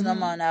 that one is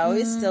normal now. I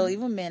always tell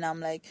even men, I'm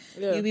like,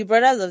 you be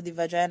brothers of the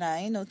vagina,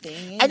 ain't no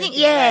thing. I think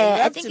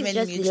it's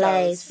just the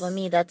lies for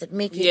me that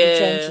make you the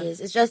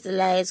trenches. It's just the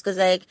lies, because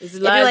like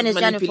everyone is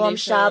trying to form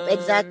sharp,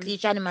 exactly,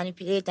 trying to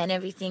manipulate and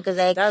everything. Because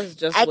like that's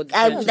just I would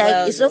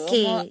like, it's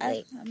okay.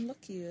 I'm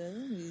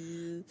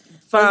lucky.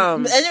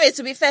 Fam. Anyway,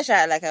 to be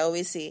fair, like I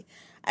always say,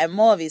 I'm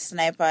more of a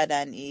sniper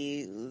than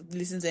a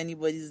listen to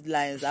anybody's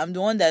lines. I'm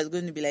the one that's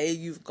going to be like, hey,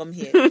 you come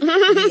here.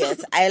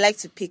 Yes, I like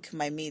to pick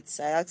my mates.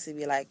 I like to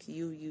be like,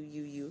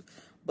 you.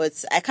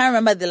 But I can't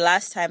remember the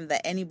last time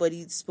that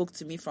anybody spoke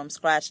to me from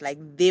scratch. Like,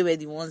 they were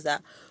the ones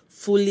that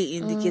fully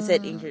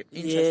indicated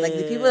interest. Like,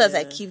 the people that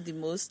I keep the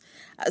most,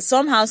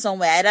 somehow,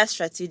 somewhere, I either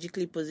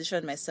strategically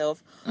position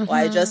myself or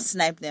I just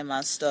snipe them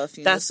and stuff.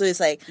 You know? So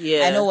it's like,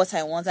 I know what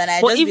I want. And I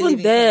just even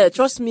believe there,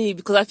 trust me,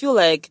 because I feel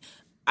like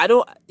I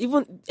don't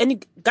even any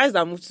guys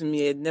that move to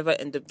me never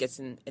end up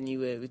getting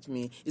anywhere with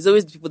me. It's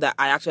always the people that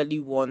I actually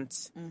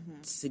want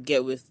to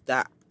get with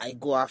that I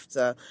go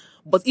after.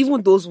 But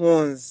even those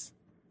ones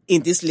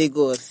in this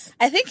Lagos,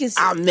 I think it's.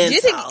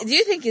 Do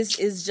you think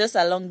it's just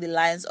along the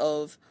lines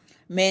of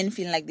men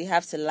feeling like they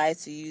have to lie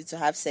to you to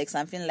have sex,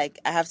 and feeling like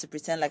I have to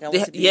pretend like I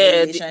want to be in a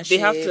relationship? They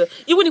have to.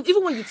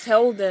 Even when you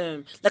tell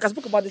them, like I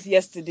spoke about this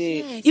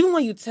yesterday. Even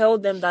when you tell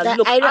them that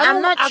look,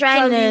 I'm not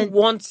trying to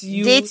want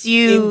you, date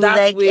you in that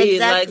like, way.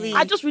 exactly.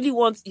 Like I just really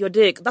want your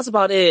dick. That's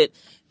about it.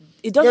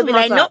 It doesn't They'll be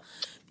matter. like, no.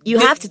 You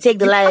have to take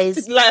the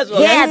lies. Yeah,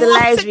 the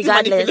lies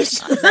regardless.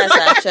 That's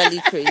actually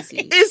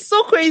crazy. It's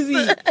so crazy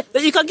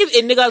that you can give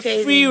a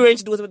nigga free range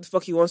to do whatever the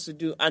fuck he wants to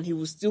do, and he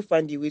will still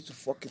find a way to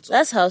fuck it up.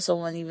 That's how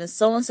someone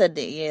said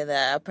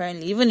that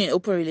apparently even in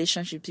open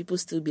relationships people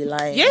still be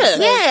lying.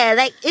 Yeah,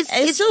 like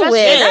it's so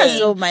weird. That's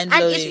so mind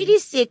blowing. And it's really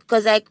sick,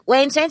 because like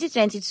we're in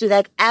 2022.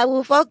 Like I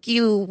will fuck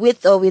you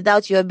with or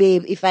without your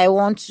babe if I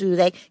want to.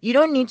 Like you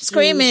don't need to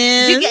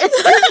screaming.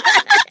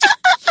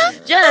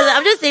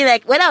 I'm just saying,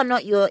 like, whether or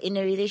not you're in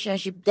a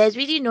relationship, there's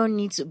really no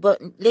need to.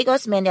 But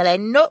Lagos men, they're like,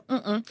 no,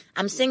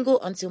 I'm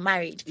single until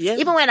married. Yeah.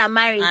 Even when I'm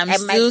married, I might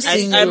still be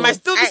single. I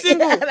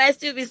might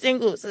still be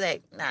single. So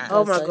like, nah.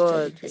 Oh my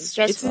god, it's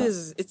stressful.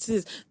 It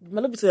is.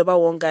 Malobi told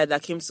about one guy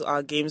that came to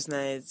our games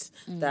night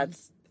that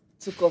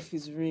took off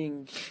his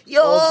ring.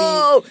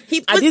 Yo, he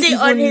put it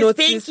on his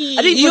pinky.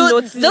 I didn't even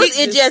notice those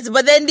idiots.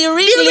 But then the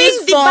ring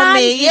is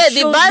forming. Yeah,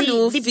 the band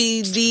will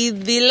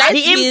the light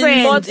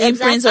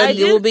imprint on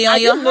will be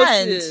on your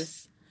hand.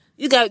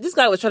 This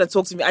guy was trying to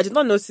talk to me. I did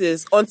not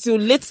notice until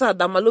later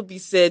that Malobi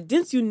said,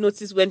 "Didn't you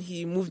notice when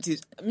he moved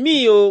it?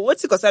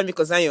 What's it concern me?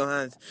 Concern your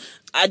hands."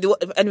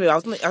 Anyway, I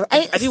wasn't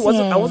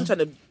trying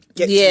to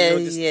get to know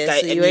this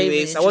guy so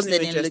anyways. I wasn't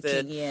even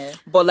interested.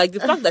 But like the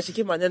fact that she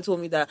came and then told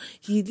me that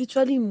he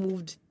literally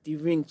moved the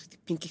ring to the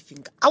pinky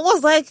finger, I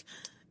was like,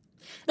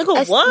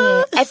 Nigga,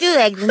 what? I feel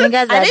like the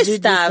niggas that they do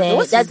starved? this,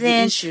 What is the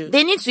issue?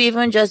 they need to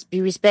even just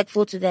be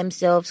respectful to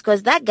themselves,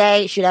 because that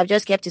guy should have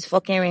just kept his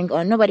fucking ring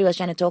on. Nobody was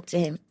trying to talk to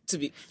him. To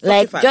be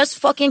Like, fucking just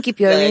fucking keep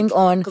your Like, ring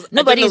on. 'cause I don't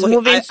Nobody's know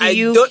what- moving I to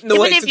you. don't know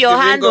what Even he if took your the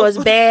ring hand off. was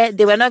bare,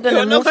 they were not going to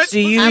Don't know move what to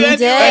he you. took the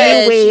ring off.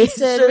 Anyway. She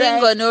said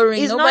ring or no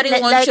ring. it's Nobody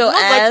not wants your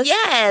ass.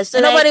 Yeah, so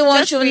And nobody like,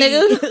 wants just you,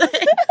 nigga.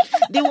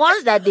 the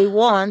ones that they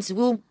want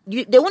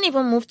they won't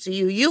even move to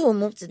you. You will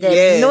move to them,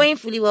 Yeah. knowing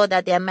fully well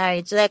that they are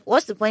married. So like,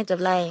 what's the point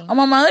of lying? My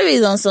Malobi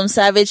is on some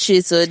savage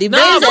shit. So the No,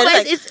 babes but are like,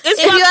 like, it's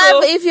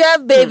if you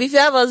have babe, if you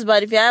have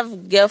husband, if you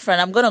have girlfriend,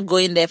 I'm gonna go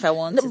in there if I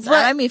want it. but-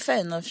 I mean, fair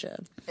enough, sure.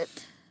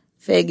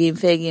 Fair game.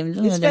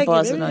 Don't It's let fair them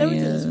pass game. it on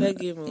Everything is you. fair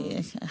game.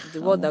 Yeah.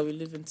 The world that we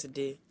live in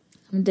today.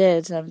 I'm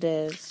dead.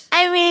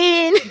 I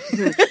mean,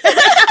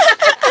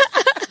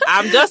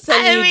 I'm just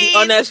telling you mean, the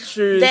honest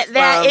truth.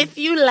 there are a fam.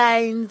 few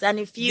lines and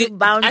a few The-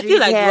 boundaries I feel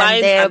like here lines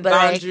and there, and but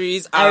like,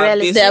 boundaries are are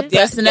relative. They're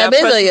they're personal,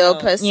 based on your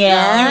personal. personal.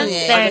 Yeah, You,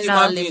 fair as a enough.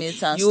 human being,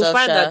 limits and you'll stuff.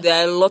 find sha. that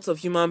there are lots of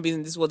human beings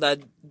in this world that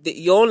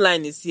your own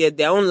line is here,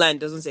 their own line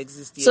doesn't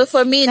exist here. So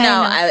for me Fair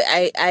now,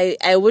 enough.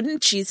 I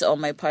wouldn't cheat on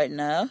my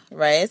partner,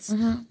 right?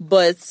 Mm-hmm.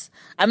 But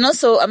I'm not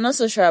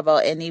so sure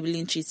about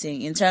enabling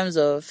cheating in terms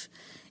of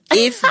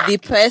if the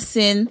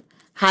person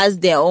has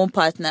their own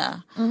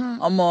partner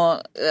Mm-hmm. or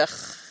more.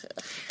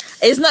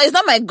 It's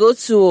not my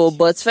go-to.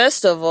 But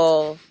first of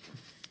all,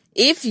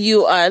 if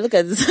you are, look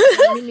at this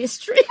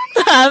ministry.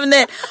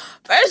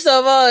 First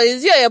of all,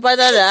 is you or your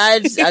partner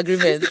that had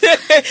agreement?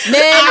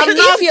 Then I'm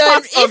not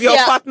part of your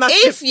partnership.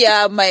 if you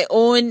are my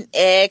own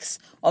ex,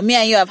 or me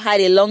and you have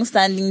had a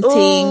long-standing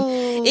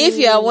thing, if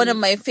you are one of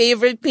my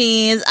favorite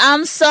pins,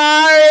 I'm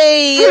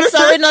sorry.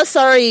 Sorry, not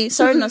sorry.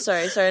 Sorry, not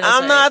sorry. Sorry, not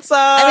sorry. I'm not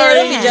sorry. I mean, I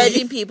don't be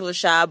judging people,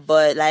 sharp,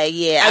 but like,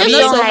 yeah, I'm mean, not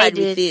don't so hide hard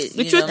with it. it.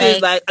 The you truth know?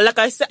 is, like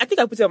I said, I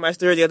think I put it on my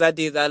story the other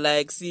day that,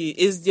 like, see,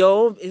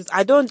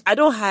 I don't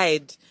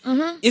hide.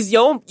 Mm-hmm. It's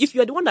your own. If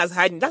you're the one that's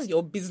hiding, that's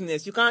your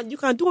business. You can't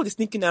do all the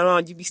sneaking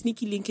around. You be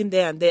sneaky linking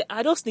there and there.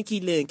 I don't sneaky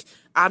link.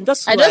 I'm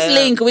just. I just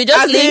link. We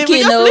just linking.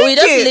 We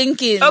just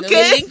linking. Okay.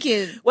 We're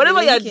linking. Whatever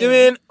We're you're linking.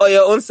 doing on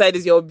your own side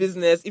is your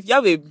business. If you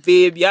have a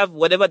babe, you have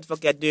whatever the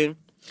fuck you're doing.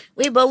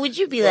 Wait, but would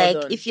you be Well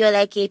like, done. if you're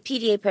like a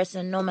PDA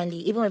person normally,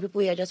 even with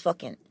people you're just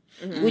fucking,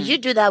 would you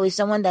do that with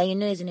someone that you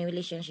know is in a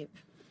relationship?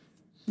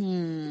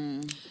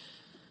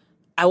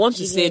 I want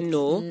to say get-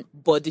 no,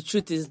 but the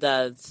truth is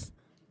that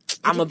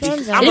I'm a big.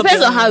 depends on- I'm It a depends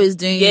big- on how he's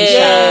doing.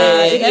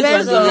 Yeah, it it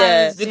depends on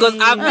how he's because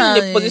doing I've been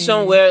in a it.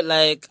 position where,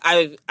 like,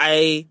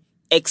 I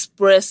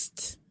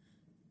expressed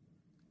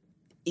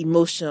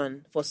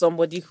emotion for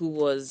somebody who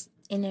was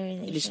In a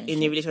relationship.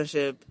 in a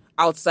relationship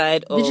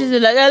outside of. Bitches be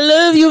like, I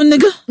love you,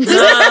 nigga.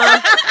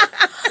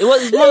 It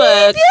was more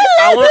like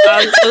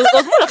it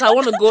was more like I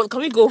want to go. Can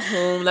we go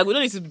home? Like, we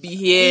don't need to be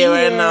here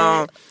right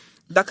now.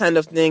 That kind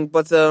of thing.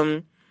 But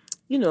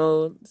you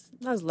know,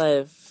 that's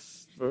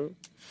life, bro.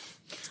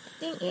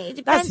 It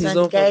depends his on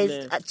own guys.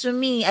 problem. To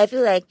me, I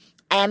feel like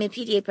I am a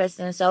PDA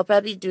person, so I'll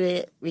probably do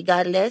it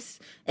regardless.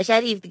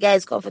 Especially if the guy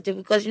is comfortable,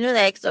 because you know,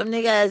 like some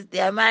niggas, they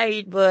are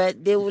married,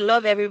 but they will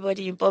love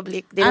everybody in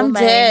public. They I'm won't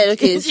mind. dead.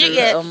 Okay, You so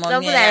get mommy,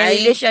 some people are in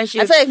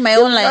relationship. I feel like my they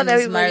own will line love is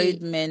everybody.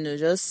 married men. No,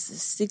 just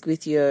stick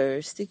with your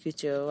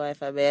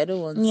wife. I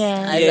don't want.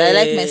 Yeah. I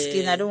like my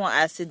skin. I don't want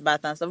acid bath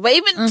and stuff. But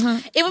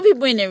even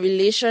people in a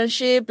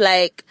relationship,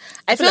 like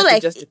I feel feel like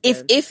like it just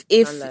if depends.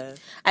 Can't lie.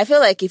 I feel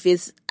like if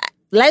it's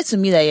lie to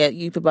me that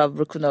you people have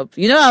broken up.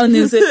 You know how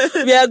they say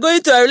we are going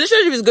to our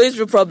relationship is going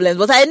through problems,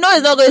 but I know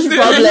it's not going through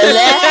problems.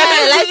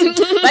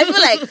 But I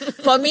feel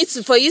like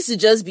for you to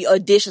just be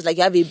audacious, like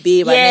you have a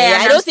babe. Yeah, and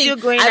and I don't I'm still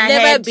think going I've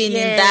ahead. never been in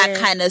Yeah. that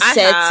kind of I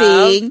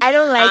setting. I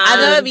don't like I've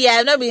it.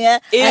 never been here.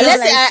 It's Unless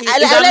like it. I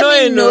It's let me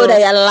annoying, know though. that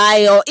you're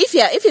lying, or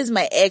if it's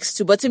my ex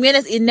too. But to be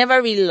honest, it never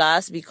really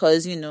lasts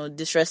because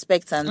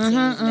disrespect and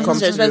things. Come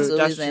Disrespect true,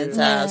 always that's true.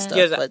 enter and stuff.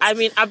 Yes, but I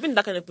mean, I've been in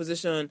that kind of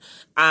position,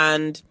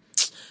 and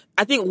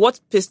I think what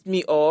pissed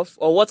me off,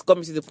 or what got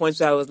me to the point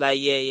where I was like,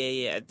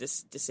 yeah,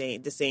 this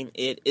ain't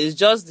it. It's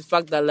just the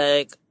fact that,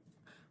 like,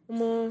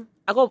 I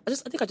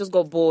think I just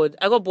got bored.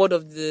 I got bored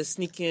of the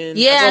sneaking.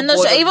 yeah, I got I'm not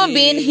bored sure. of Even the-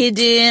 being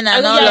hidden I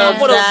and all got of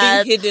bored that.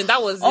 of being hidden.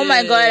 That was Oh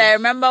my it. god, I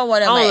remember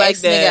one of I my don't like ex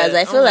niggas. that.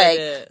 I I feel don't like like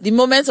that. the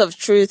moment of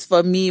truth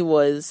for me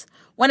was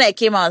when I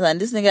came out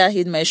and this nigga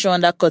hid my shoe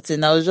under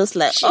curtain. I was just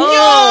like,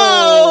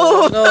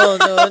 oh no.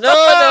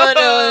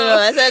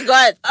 I said,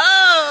 God,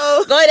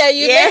 God,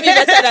 you made me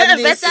better than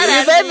this. Better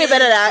You than made me this.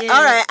 better than. Yeah.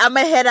 All right, I'm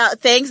gonna head out.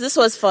 Thanks. This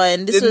was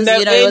fun. This It was,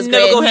 never- it was it's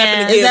never great. gonna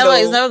happen It's again,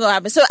 never though. gonna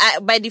happen. So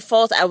by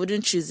default, I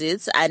wouldn't choose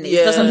it, and it's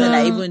Yeah. not something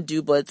I even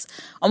do. But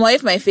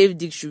if my favorite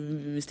dick should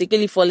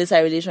mistakenly fall inside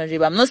a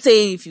relationship, I'm not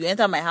saying if you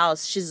enter my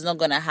house, shit's not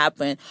gonna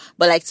happen.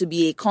 But like to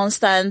be a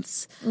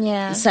constant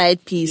Yeah.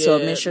 side piece or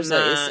Yeah, mistress,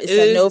 nah, it's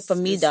a no for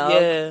me, it's- dog.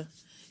 Yeah.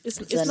 It's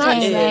a not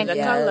no. it. Like, I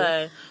yeah. can't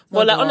lie.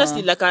 But like,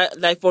 honestly,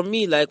 like for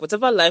me, like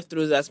whatever life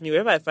throws at me,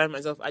 wherever I find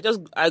myself,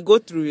 I go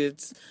through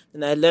it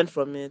and I learn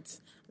from it,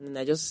 and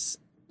I just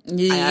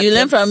You I learn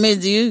attempt- from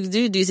it. Do you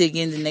do this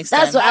again the next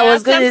That's time? what I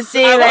was going to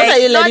say. What like, are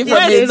you not learning the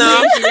from way it?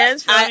 she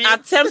learns from it. I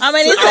attempt How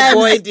many to times?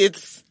 avoid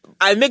it.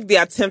 I make the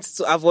attempt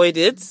to avoid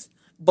it.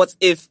 But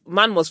if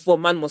man must fall,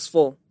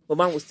 but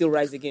man will still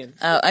rise again.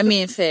 I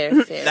mean, fair.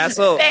 That's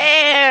all.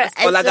 Fair.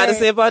 That's all I gotta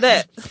say about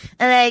that.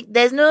 And like,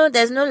 there's no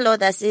law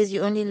that says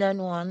you only learn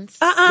once.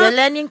 Your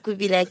learning could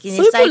be like in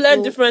So a cycle. people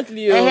learn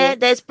differently.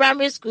 There's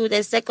primary school,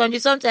 there's secondary.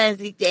 Sometimes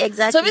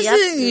exactly. So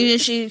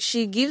basically,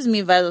 she gives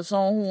me vibes of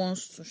someone who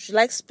wants to. She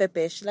likes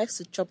pepper. She likes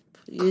to chop.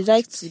 You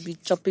like to be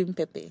chopping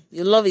pepper.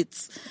 You love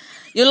it.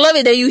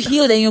 Then you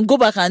heal. Then you go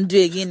back and do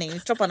it again. Then you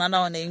chop another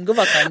one. Then you go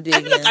back and do it I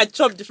feel again. like I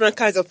chop different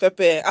kinds of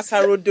pepper.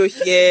 Asarodo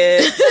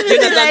here. You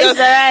know, Like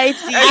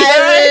variety.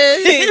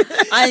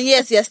 And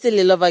yes, you're still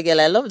a lover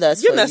girl. I love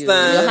that. You for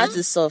understand? You. Your heart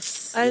is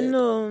soft. I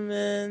know,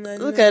 man.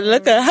 Look at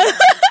her.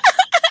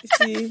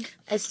 See?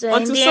 I swear, in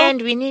Until the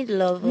end, we need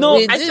love. No,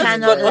 We I do just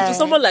cannot but until lie.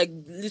 someone like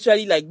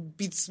literally like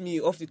beats me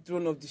off the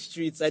throne of the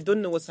streets, I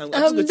don't know what I'm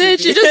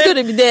She's just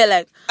gonna be there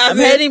like, I'm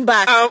heading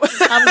back. I'm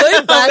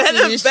going back to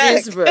heading the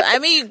streets, bro. I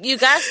mean, you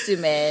got to,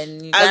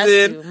 man. You got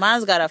to.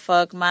 Man's gotta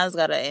fuck. Man's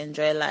gotta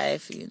enjoy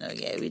life. You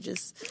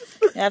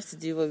have to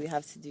do what we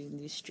have to do in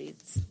these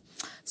streets.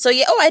 So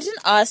yeah. Oh, I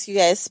didn't ask you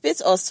guys,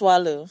 spit or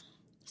swallow?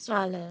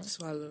 Swallow.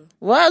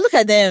 Wow, look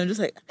at them. Just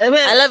like, I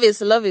love it.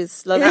 Don't even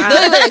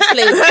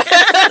explain.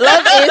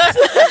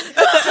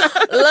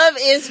 Love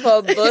is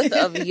for both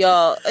of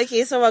y'all.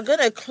 Okay, so we're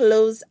gonna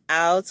close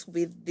out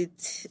with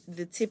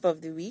the tip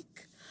of the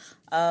week.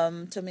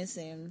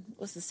 Tomisin,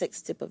 what's the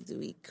sex tip of the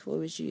week? What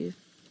was you?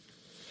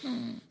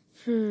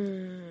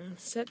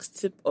 Sex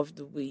tip of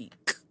the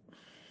week.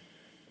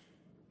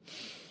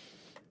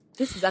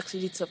 This is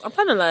actually tough. I'm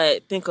kind of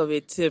like think of a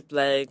tip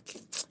like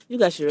you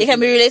guys should. It can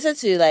be related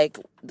to like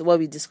what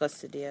we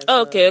discussed today.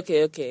 Oh,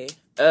 okay.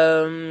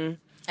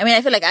 I mean,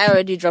 I feel like I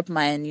already dropped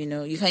mine. You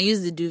know, you can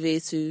use the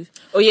duvet to.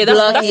 Oh yeah, that's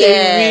a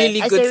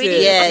really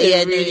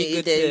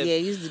good tip. Yeah,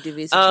 use the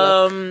duvet to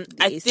block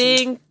the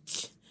AC.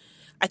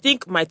 I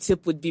think my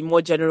tip would be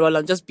more general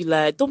and just be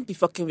like, don't be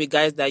fucking with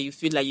guys that you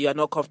feel like you are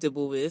not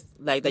comfortable with,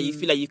 like that you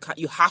feel like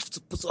you have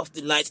to put off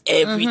the lights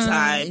every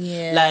time,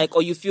 like,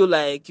 or you feel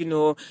like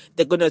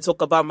they're gonna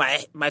talk about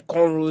my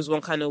cornrows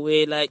one kind of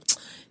way, like.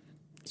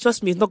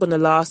 Trust me, it's not gonna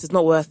last. It's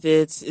not worth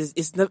it.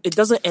 It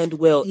doesn't end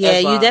well. Yeah,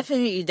 ever.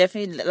 you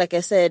definitely. Like I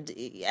said,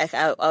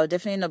 I'll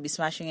definitely not be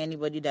smashing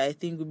anybody that I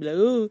think would be like,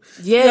 oh,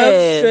 you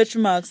have stretch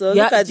marks or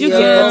look at the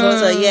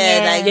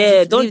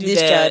don't do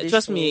that.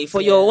 Trust me,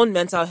 for your own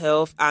mental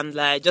health and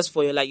like just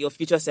for your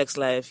future sex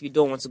life, you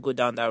don't want to go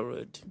down that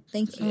road.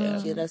 Thank you.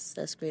 Thank you.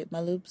 That's great.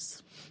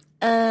 Maloobs.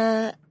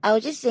 I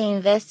would just say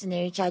invest in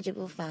a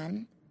rechargeable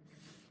fan.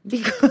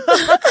 Because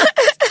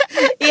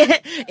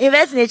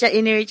invest in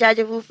a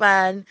rechargeable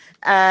fan,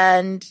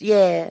 and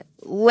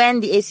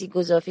when the AC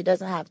goes off, it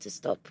doesn't have to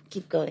stop.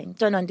 Keep going.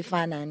 Turn on the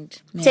fan and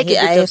take it.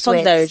 I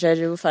fuck that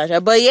rechargeable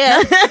fan, but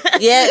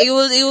it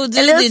will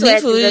do the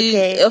needful.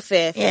 Okay.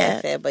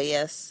 Fair. But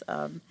yes,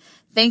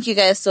 thank you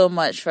guys so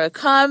much for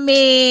coming.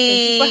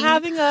 Thank you for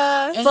having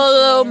us.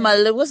 Follow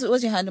Malobi.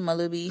 What's your handle,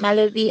 Malobi?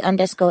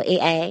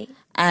 Malobi_AI.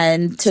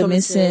 And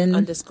Tomisin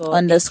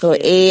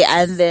 _A,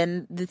 and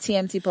then the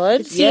TMT pod.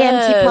 The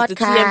TMT the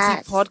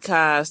TMT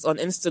podcast on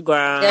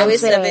Instagram. Yeah, we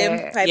still piping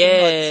hot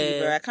tea,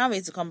 bro. I can't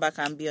wait to come back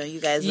and be on you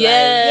guys.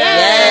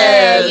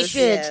 Yeah, you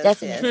should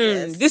definitely.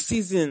 Yes. This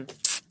season,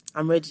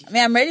 I'm ready. I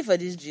mean, I'm ready for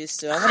this juice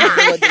too. I want to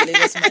know what the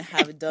Lagos might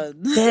have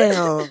done.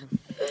 Damn.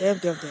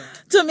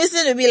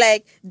 Tomisin will be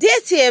like, dear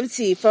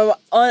TMT from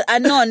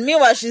Anon.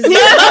 Meanwhile, she's the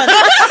Anon.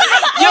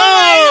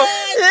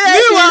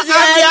 Meanwhile,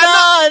 I'm the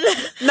Anon.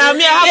 Now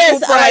me, I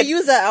have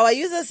our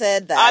user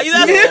said that.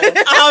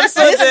 I'm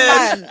so this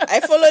dead. man, I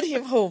followed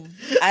him home,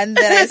 and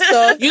then I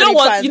saw. You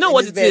know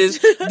what it is.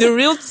 The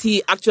real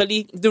tea,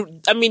 actually.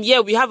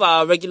 We have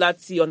our regular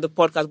tea on the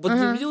podcast, but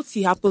the real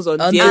tea happens on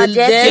the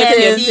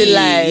TMT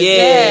live.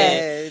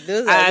 Yeah,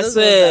 those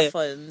are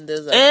fun.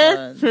 Those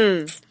are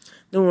fun.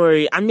 Don't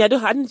worry. I mean, I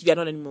don't need to be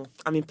Anon anymore.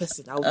 I'm in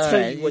person. I'll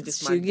tell you what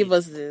this man did. She'll give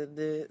us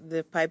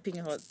the piping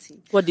hot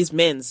tea. What these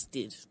men's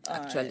did,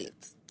 actually.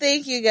 Right.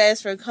 Thank you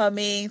guys for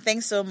coming.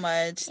 Thanks so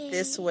much.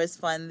 This was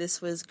fun.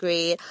 This was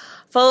great.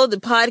 Follow the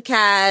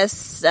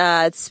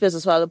podcast, Space or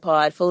Swallow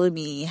Pod. Follow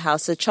me,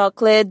 House of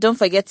Chocolate. Don't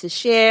forget to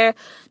share.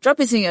 Drop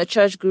it in your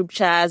church group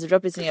chats.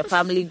 Drop it in your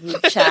family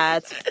group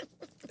chats.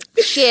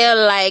 Share,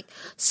 like,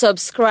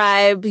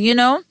 subscribe,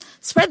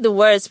 spread the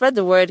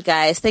word,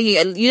 guys. Thank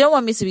you. You don't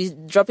want me to be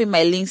dropping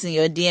my links in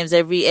your DMs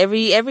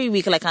every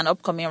week like an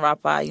upcoming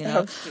rapper,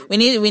 Okay. We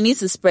need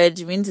to spread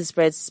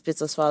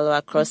Spit or Swallow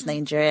across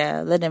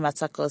Nigeria. Let them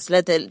attack us.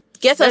 Get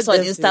us on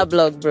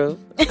Instablog, bro.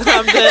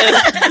 I'm dead.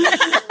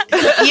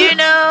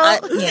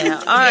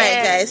 All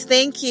right, guys.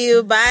 Thank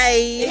you.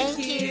 Bye. Thank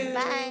you.